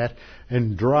takes that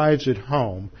and drives it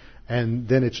home, and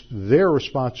then it's their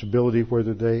responsibility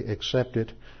whether they accept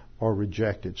it or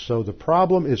reject it. So the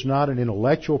problem is not an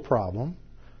intellectual problem.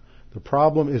 The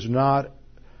problem is not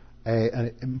a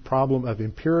problem of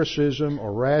empiricism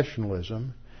or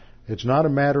rationalism. It's not a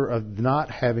matter of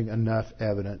not having enough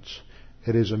evidence.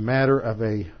 It is a matter of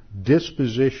a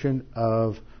disposition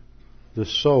of the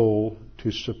soul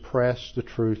to suppress the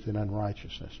truth in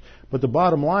unrighteousness. But the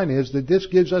bottom line is that this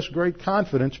gives us great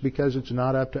confidence because it's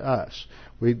not up to us.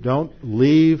 We don't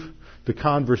leave the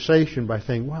conversation by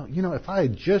saying, well, if I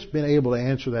had just been able to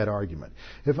answer that argument,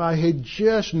 if I had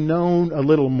just known a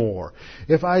little more,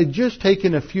 if I had just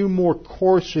taken a few more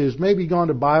courses, maybe gone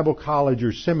to Bible college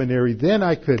or seminary, then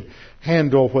I could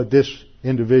handle what this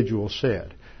individual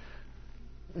said.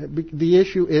 The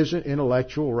issue isn't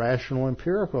intellectual, rational,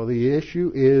 empirical. The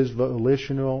issue is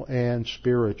volitional and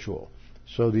spiritual.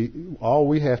 So all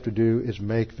we have to do is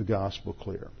make the gospel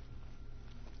clear.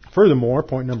 Furthermore,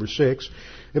 point number 6,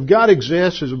 if God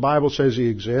exists, as the Bible says He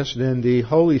exists, then the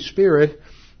Holy Spirit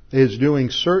is doing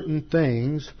certain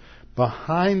things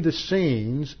behind the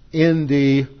scenes in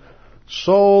the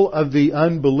soul of the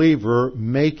unbeliever,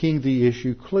 making the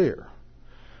issue clear.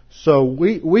 So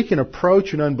we can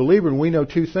approach an unbeliever and we know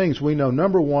two things. We know,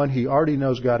 number one, he already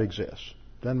knows God exists.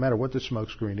 Doesn't matter what the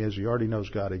smokescreen is, he already knows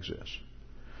God exists.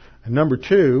 And number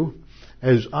two,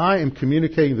 as I am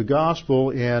communicating the gospel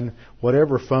in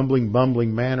whatever fumbling,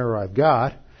 bumbling manner I've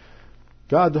got,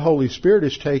 God the Holy Spirit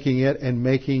is taking it and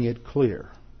making it clear.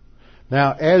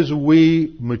 Now, as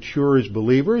we mature as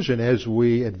believers and as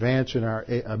we advance in our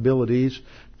abilities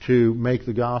to make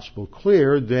the gospel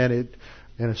clear, then it,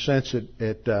 in a sense,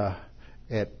 it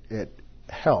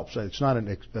helps. It's not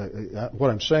what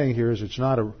I'm saying here is it's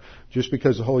not just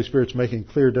because the Holy Spirit's making it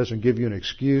clear doesn't give you an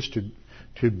excuse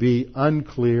to be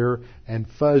unclear and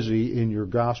fuzzy in your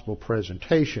gospel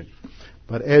presentation.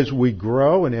 But as we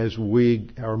grow and as we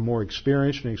are more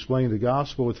experienced in explaining the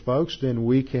gospel with folks, then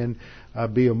we can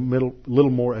be a little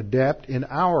more adept in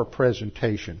our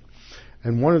presentation.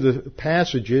 And one of the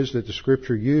passages that the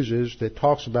Scripture uses that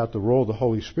talks about the role of the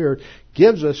Holy Spirit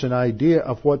gives us an idea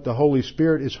of what the Holy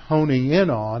Spirit is honing in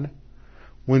on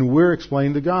when we're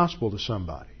explaining the gospel to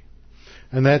somebody.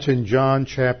 And that's in John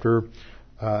chapter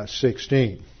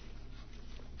 16.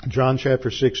 John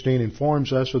chapter 16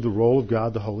 informs us of the role of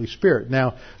God the Holy Spirit.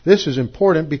 Now, this is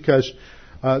important because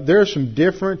there are some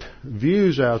different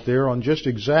views out there on just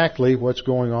exactly what's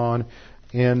going on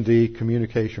in the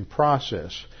communication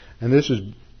process. And this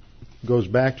goes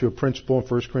back to a principle in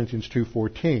 1 Corinthians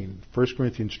 2:14. 1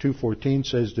 Corinthians 2:14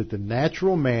 says that the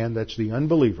natural man, that's the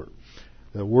unbeliever,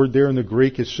 the word there in the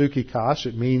Greek is psychikos.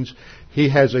 It means he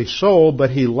has a soul, but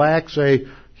he lacks a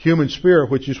human spirit,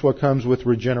 which is what comes with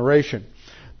regeneration.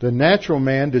 The natural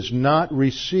man does not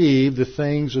receive the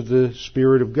things of the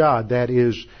Spirit of God. That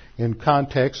is, in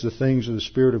context, the things of the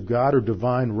Spirit of God or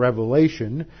divine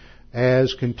revelation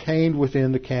as contained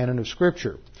within the canon of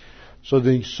Scripture. So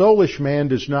the soulish man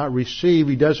does not receive,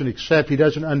 he doesn't accept, he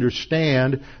doesn't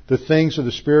understand the things of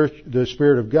the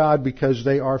Spirit of God because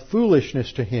they are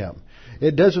foolishness to him.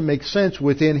 It doesn't make sense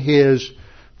within his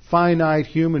finite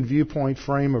human viewpoint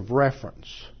frame of reference.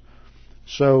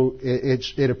 So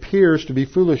it appears to be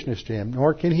foolishness to him.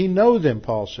 Nor can he know them,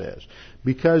 Paul says,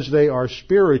 because they are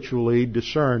spiritually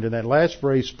discerned. And that last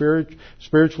phrase,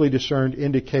 spiritually discerned,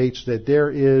 indicates that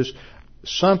there is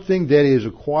something that is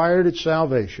acquired at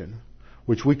salvation,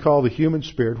 which we call the human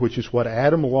spirit, which is what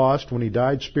Adam lost when he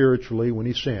died spiritually, when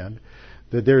he sinned.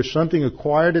 That there is something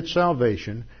acquired at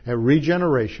salvation, at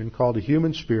regeneration, called the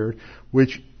human spirit,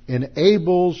 which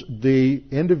enables the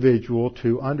individual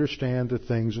to understand the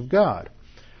things of God.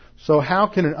 So how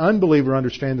can an unbeliever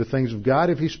understand the things of God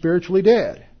if he's spiritually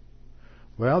dead?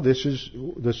 Well, this is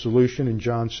the solution in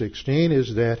John 16,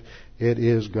 is that it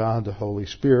is God the Holy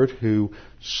Spirit who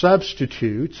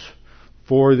substitutes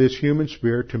for this human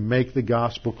spirit to make the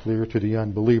gospel clear to the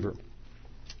unbeliever.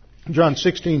 John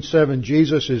 16:7,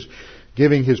 Jesus is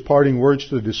giving his parting words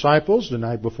to the disciples the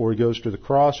night before he goes to the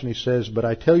cross, and he says, "But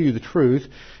I tell you the truth,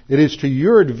 it is to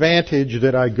your advantage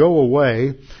that I go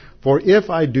away, for if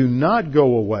I do not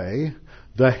go away,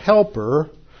 the Helper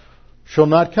shall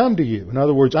not come to you." In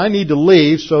other words, I need to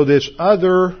leave so this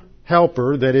other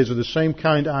Helper, that is of the same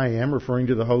kind I am, referring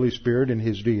to the Holy Spirit and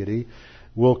his deity,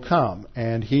 will come.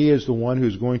 And he is the one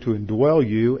who's going to indwell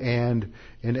you and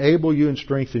enable you and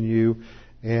strengthen you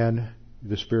in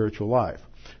the spiritual life.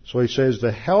 So he says,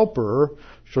 the Helper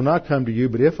shall not come to you,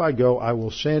 but if I go, I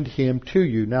will send him to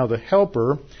you. Now the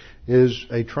Helper is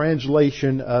a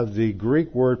translation of the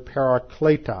Greek word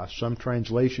parakletos. Some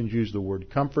translations use the word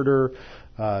comforter.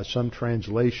 Some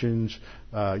translations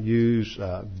use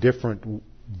different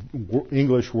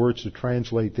English words to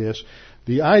translate this.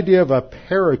 The idea of a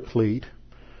paraclete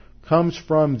comes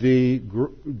from the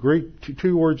Greek,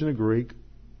 two words in the Greek.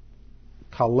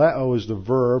 Kaleo is the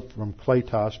verb from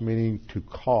kletos, meaning to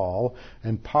call,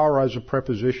 and para is a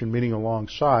preposition meaning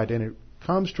alongside, and it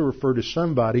comes to refer to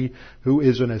somebody who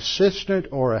is an assistant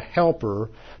or a helper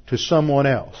to someone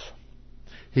else.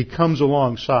 He comes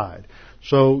alongside.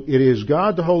 So it is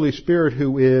God the Holy Spirit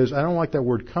who is, I don't like that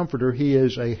word comforter, he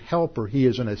is a helper, he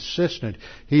is an assistant,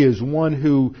 he is one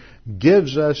who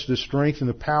gives us the strength and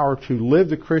the power to live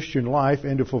the Christian life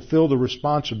and to fulfill the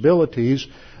responsibilities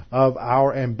of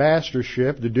our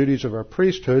ambassadorship, the duties of our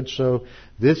priesthood. So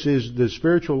the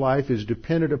spiritual life is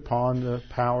dependent upon the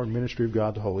power and ministry of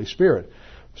God the Holy Spirit.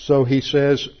 So he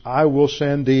says, I will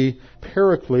send the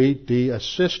Paraclete, the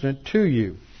assistant, to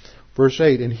you. Verse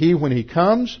 8, and he, when he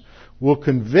comes, will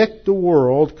convict the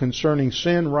world concerning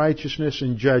sin, righteousness,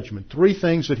 and judgment. Three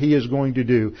things that he is going to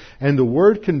do. And the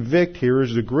word convict here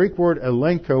is the Greek word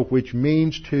elenko, which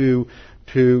means to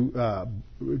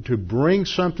bring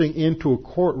something into a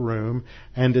courtroom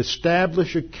and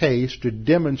establish a case to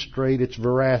demonstrate its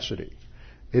veracity.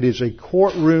 It is a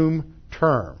courtroom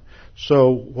term.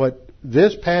 So what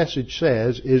this passage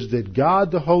says is that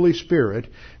God the Holy Spirit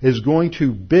is going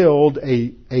to build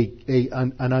an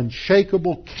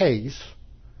unshakable case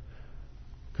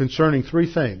concerning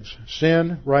three things: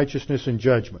 sin, righteousness, and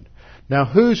judgment. Now,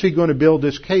 who's he going to build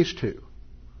this case to?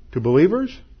 To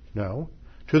believers? No.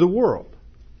 To the world.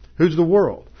 Who's the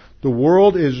world? The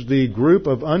world is the group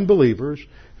of unbelievers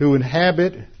who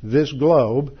inhabit this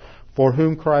globe for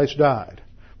whom Christ died.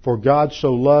 For God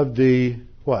so loved the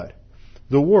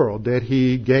the world, that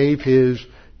He gave His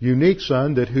unique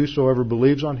Son, that whosoever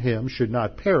believes on Him should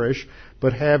not perish,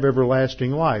 but have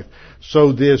everlasting life.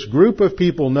 So this group of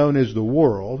people known as the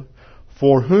world,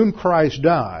 for whom Christ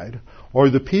died, are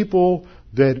the people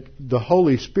that the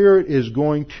Holy Spirit is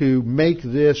going to make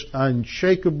this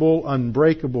unshakable,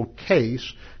 unbreakable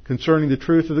case concerning the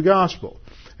truth of the gospel.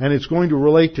 And it's going to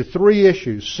relate to three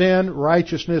issues: sin,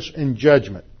 righteousness, and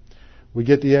judgment. We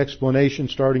get the explanation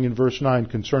starting in verse 9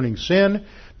 concerning sin,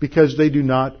 because they do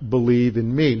not believe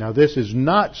in me. Now, this is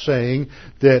not saying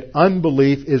that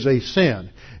unbelief is a sin.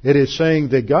 It is saying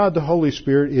that God the Holy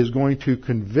Spirit is going to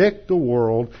convict the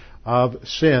world of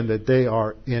sin, that they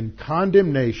are in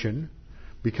condemnation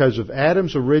because of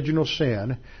Adam's original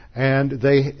sin, and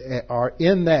they are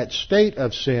in that state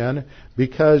of sin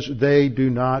because they do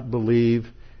not believe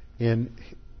in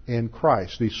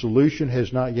Christ. The solution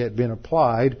has not yet been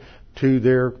applied to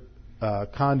their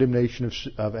condemnation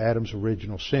of Adam's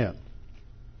original sin.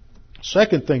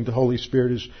 Second thing the Holy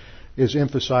Spirit is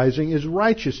emphasizing is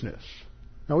righteousness.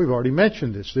 Now, we've already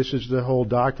mentioned this. This is the whole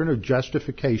doctrine of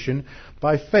justification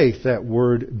by faith. That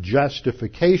word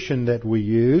justification that we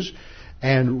use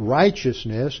and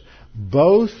righteousness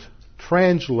both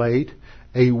translate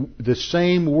the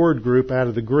same word group out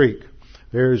of the Greek.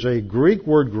 There's a Greek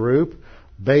word group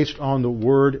based on the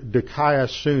word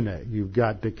dikaiosune. You've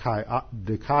got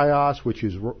dikaios, which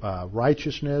is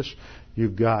righteousness.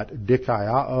 You've got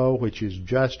dikaiao, which is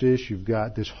justice. You've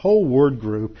got this whole word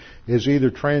group is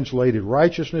either translated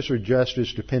righteousness or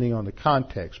justice depending on the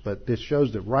context. But this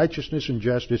shows that righteousness and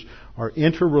justice are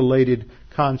interrelated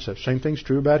concepts. Same thing's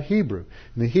true about Hebrew.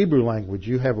 In the Hebrew language,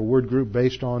 you have a word group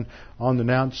based on the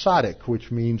noun tzaddik,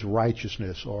 which means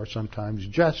righteousness or sometimes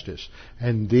justice.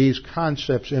 And these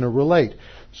concepts interrelate.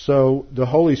 So the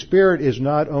Holy Spirit is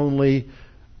not only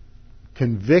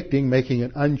convicting, making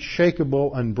an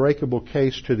unshakable, unbreakable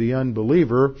case to the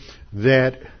unbeliever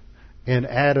that in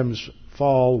Adam's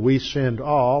fall we sinned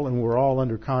all and we're all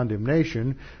under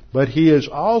condemnation, but He is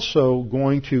also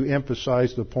going to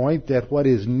emphasize the point that what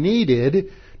is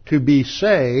needed to be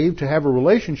saved, to have a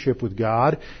relationship with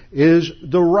God, is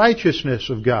the righteousness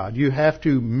of God. You have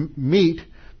to meet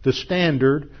the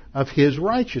standard of His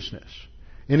righteousness.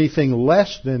 Anything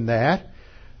less than that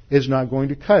is not going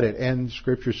to cut it. And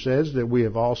Scripture says that we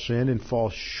have all sinned and fall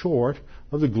short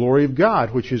of the glory of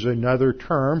God, which is another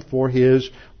term for His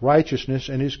righteousness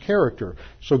and His character.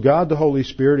 So God the Holy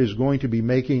Spirit is going to be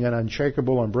making an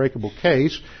unshakable, unbreakable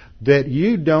case that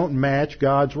you don't match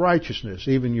God's righteousness.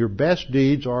 Even your best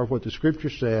deeds are what the Scripture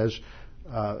says,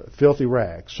 filthy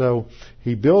rags. So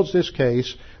He builds this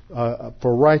case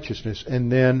for righteousness. And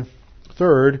then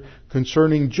third,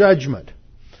 concerning judgment.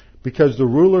 Because the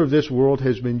ruler of this world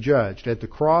has been judged. At the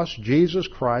cross, Jesus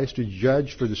Christ is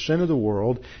judged for the sin of the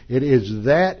world. It is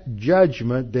that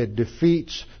judgment that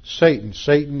defeats Satan.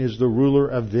 Satan is the ruler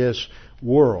of this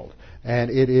world. And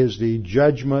it is the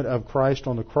judgment of Christ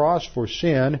on the cross for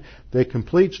sin that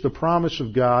completes the promise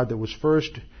of God that was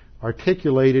first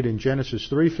articulated in Genesis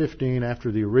 3:15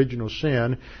 after the original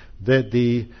sin, that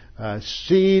the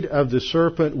seed of the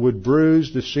serpent would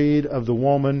bruise the seed of the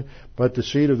woman, but the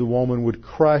seed of the woman would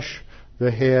crush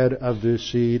the head of the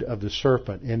seed of the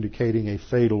serpent, indicating a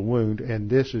fatal wound. And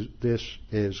this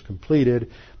is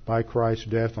completed by Christ's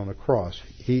death on the cross.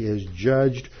 He is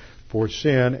judged for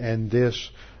sin, and this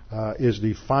is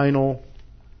the final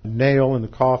nail in the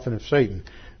coffin of Satan,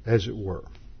 as it were.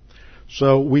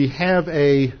 So we have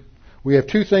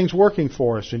two things working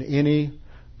for us in any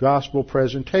gospel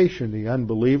presentation. The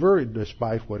unbeliever,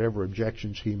 despite whatever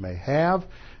objections he may have,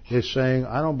 is saying,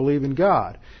 I don't believe in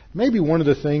God. Maybe one of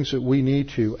the things that we need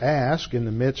to ask in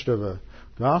the midst of a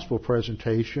gospel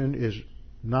presentation is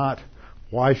not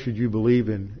why should you believe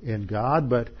in God,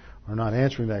 but are not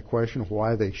answering that question,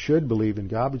 why they should believe in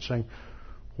God, but saying,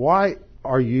 why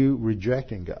are you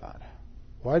rejecting God?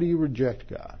 Why do you reject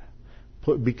God?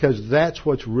 Because that's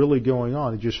what's really going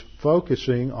on. It's just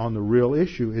focusing on the real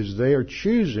issue is they are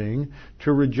choosing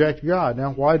to reject God.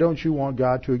 Now, why don't you want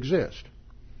God to exist?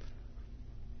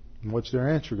 And what's their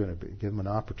answer going to be? Give them an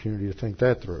opportunity to think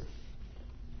that through.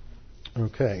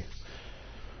 Okay.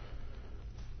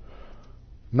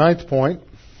 Ninth point,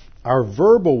 our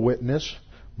verbal witness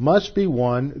must be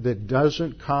one that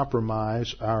doesn't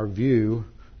compromise our view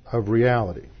of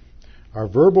reality. Our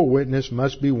verbal witness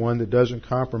must be one that doesn't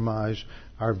compromise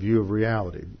our view of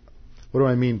reality. What do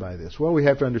I mean by this? Well, we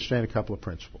have to understand a couple of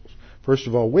principles. First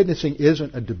of all, witnessing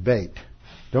isn't a debate.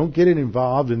 Don't get it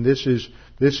involved in this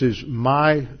is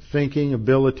my thinking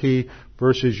ability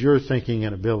versus your thinking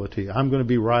and ability. I'm going to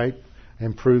be right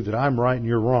and prove that I'm right and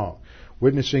you're wrong.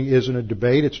 Witnessing isn't a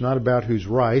debate. It's not about who's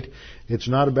right. It's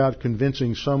not about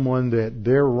convincing someone that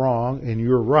they're wrong and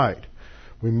you're right.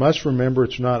 We must remember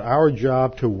it's not our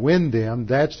job to win them.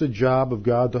 That's the job of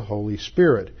God the Holy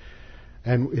Spirit.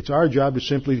 And it's our job to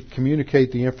simply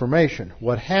communicate the information.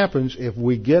 What happens if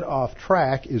we get off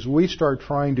track is we start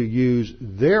trying to use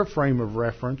their frame of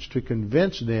reference to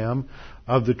convince them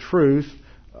of the truth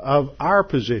of our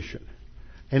position.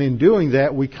 And in doing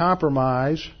that, we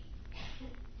compromise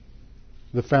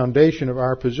the foundation of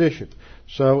our position.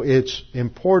 So it's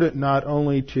important not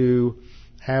only to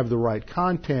have the right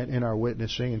content in our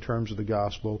witnessing in terms of the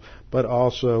gospel, but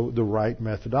also the right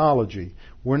methodology.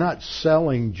 We're not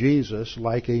selling Jesus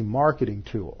like a marketing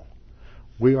tool.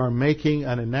 We are making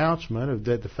an announcement of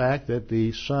that the fact that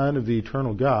the Son of the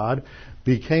eternal God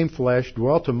became flesh,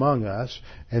 dwelt among us,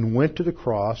 and went to the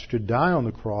cross to die on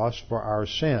the cross for our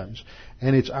sins.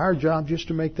 And it's our job just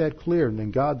to make that clear. And then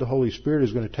God, the Holy Spirit,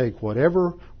 is going to take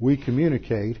whatever we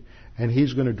communicate, and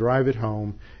He's going to drive it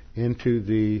home into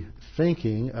the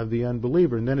thinking of the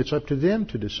unbeliever. And then it's up to them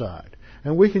to decide.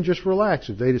 And we can just relax.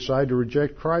 If they decide to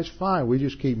reject Christ, fine. We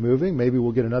just keep moving. Maybe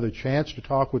we'll get another chance to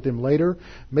talk with them later.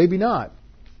 Maybe not.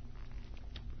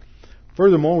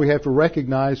 Furthermore, we have to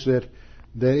recognize that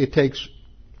it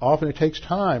takes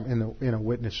time in a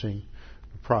witnessing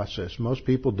process. Most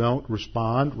people don't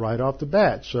respond right off the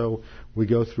bat. So we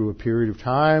go through a period of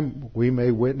time. We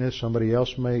may witness. Somebody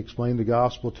else may explain the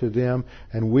gospel to them.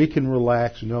 And we can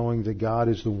relax knowing that God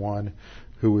is the one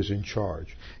who is in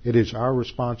charge. It is our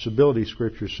responsibility,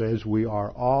 Scripture says, we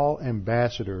are all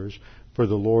ambassadors for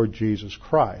the Lord Jesus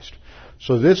Christ.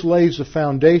 So this lays the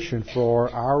foundation for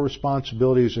our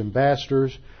responsibility as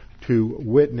ambassadors to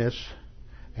witness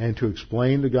and to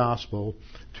explain the gospel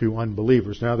to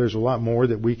unbelievers. Now, there's a lot more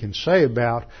that we can say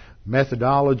about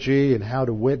methodology and how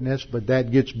to witness, but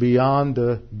that gets beyond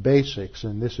the basics.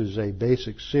 And this is a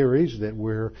basic series that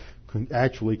we're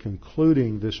actually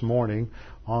concluding this morning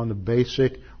on the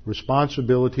basic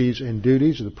responsibilities and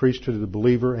duties of the priesthood of the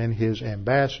believer and his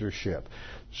ambassadorship.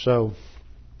 So,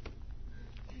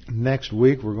 next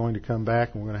week we're going to come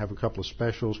back and we're going to have a couple of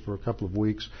specials for a couple of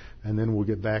weeks, and then we'll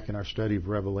get back in our study of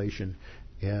Revelation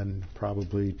in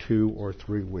probably 2 or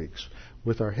 3 weeks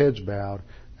with our heads bowed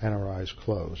and our eyes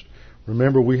closed.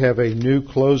 Remember, we have a new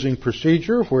closing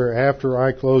procedure where after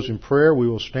I close in prayer, we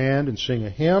will stand and sing a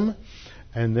hymn,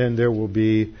 and then there will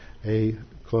be a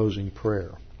closing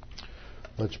prayer.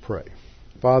 Let's pray.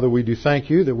 Father, we do thank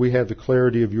you that we have the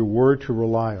clarity of your word to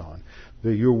rely on,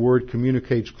 that your word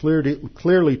communicates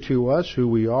clearly to us who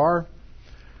we are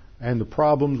and the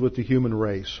problems with the human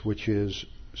race, which is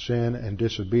sin and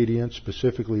disobedience,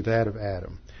 specifically that of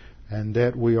Adam, and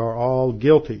that we are all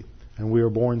guilty and we are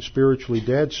born spiritually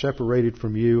dead, separated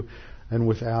from you and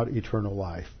without eternal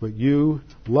life. But you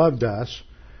loved us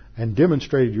and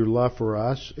demonstrated your love for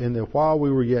us in that while we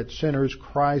were yet sinners,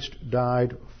 Christ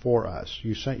died for us.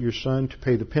 You sent your Son to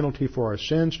pay the penalty for our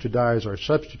sins, to die as our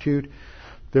substitute,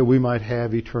 that we might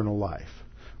have eternal life.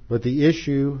 But the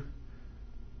issue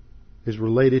is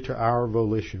related to our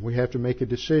volition. We have to make a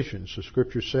decision. So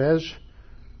Scripture says,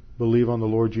 believe on the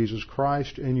Lord Jesus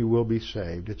Christ and you will be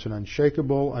saved. It's an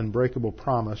unshakable, unbreakable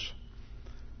promise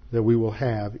that we will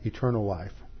have eternal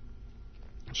life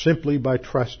simply by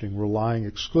trusting, relying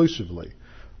exclusively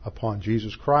upon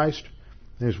Jesus Christ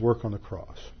and His work on the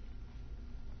cross.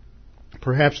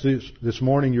 Perhaps this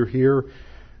morning you're here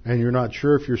and you're not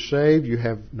sure if you're saved. You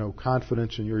have no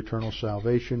confidence in your eternal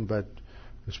salvation, but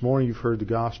this morning you've heard the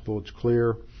gospel. It's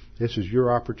clear. This is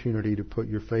your opportunity to put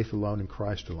your faith alone in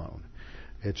Christ alone.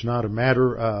 It's not a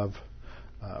matter of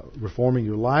reforming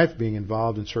your life, being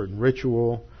involved in certain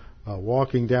ritual,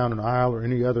 walking down an aisle, or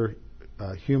any other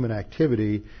human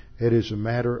activity. It is a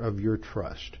matter of your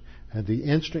trust. And the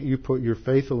instant you put your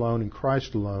faith alone in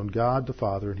Christ alone, God the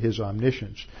Father in His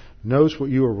omniscience knows what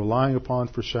you are relying upon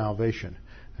for salvation.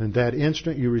 And in that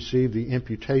instant you receive the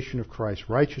imputation of Christ's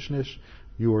righteousness.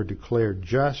 You are declared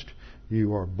just.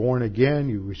 You are born again.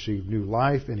 You receive new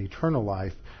life and eternal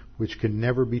life, which can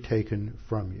never be taken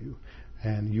from you.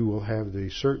 And you will have the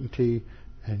certainty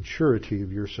and surety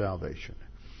of your salvation.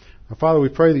 Now, Father, we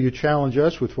pray that you challenge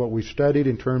us with what we've studied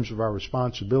in terms of our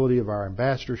responsibility of our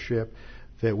ambassadorship,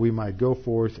 that we might go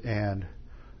forth and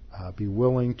be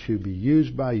willing to be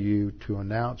used by you to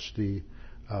announce the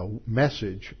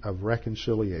message of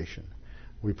reconciliation.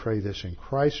 We pray this in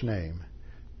Christ's name.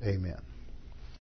 Amen.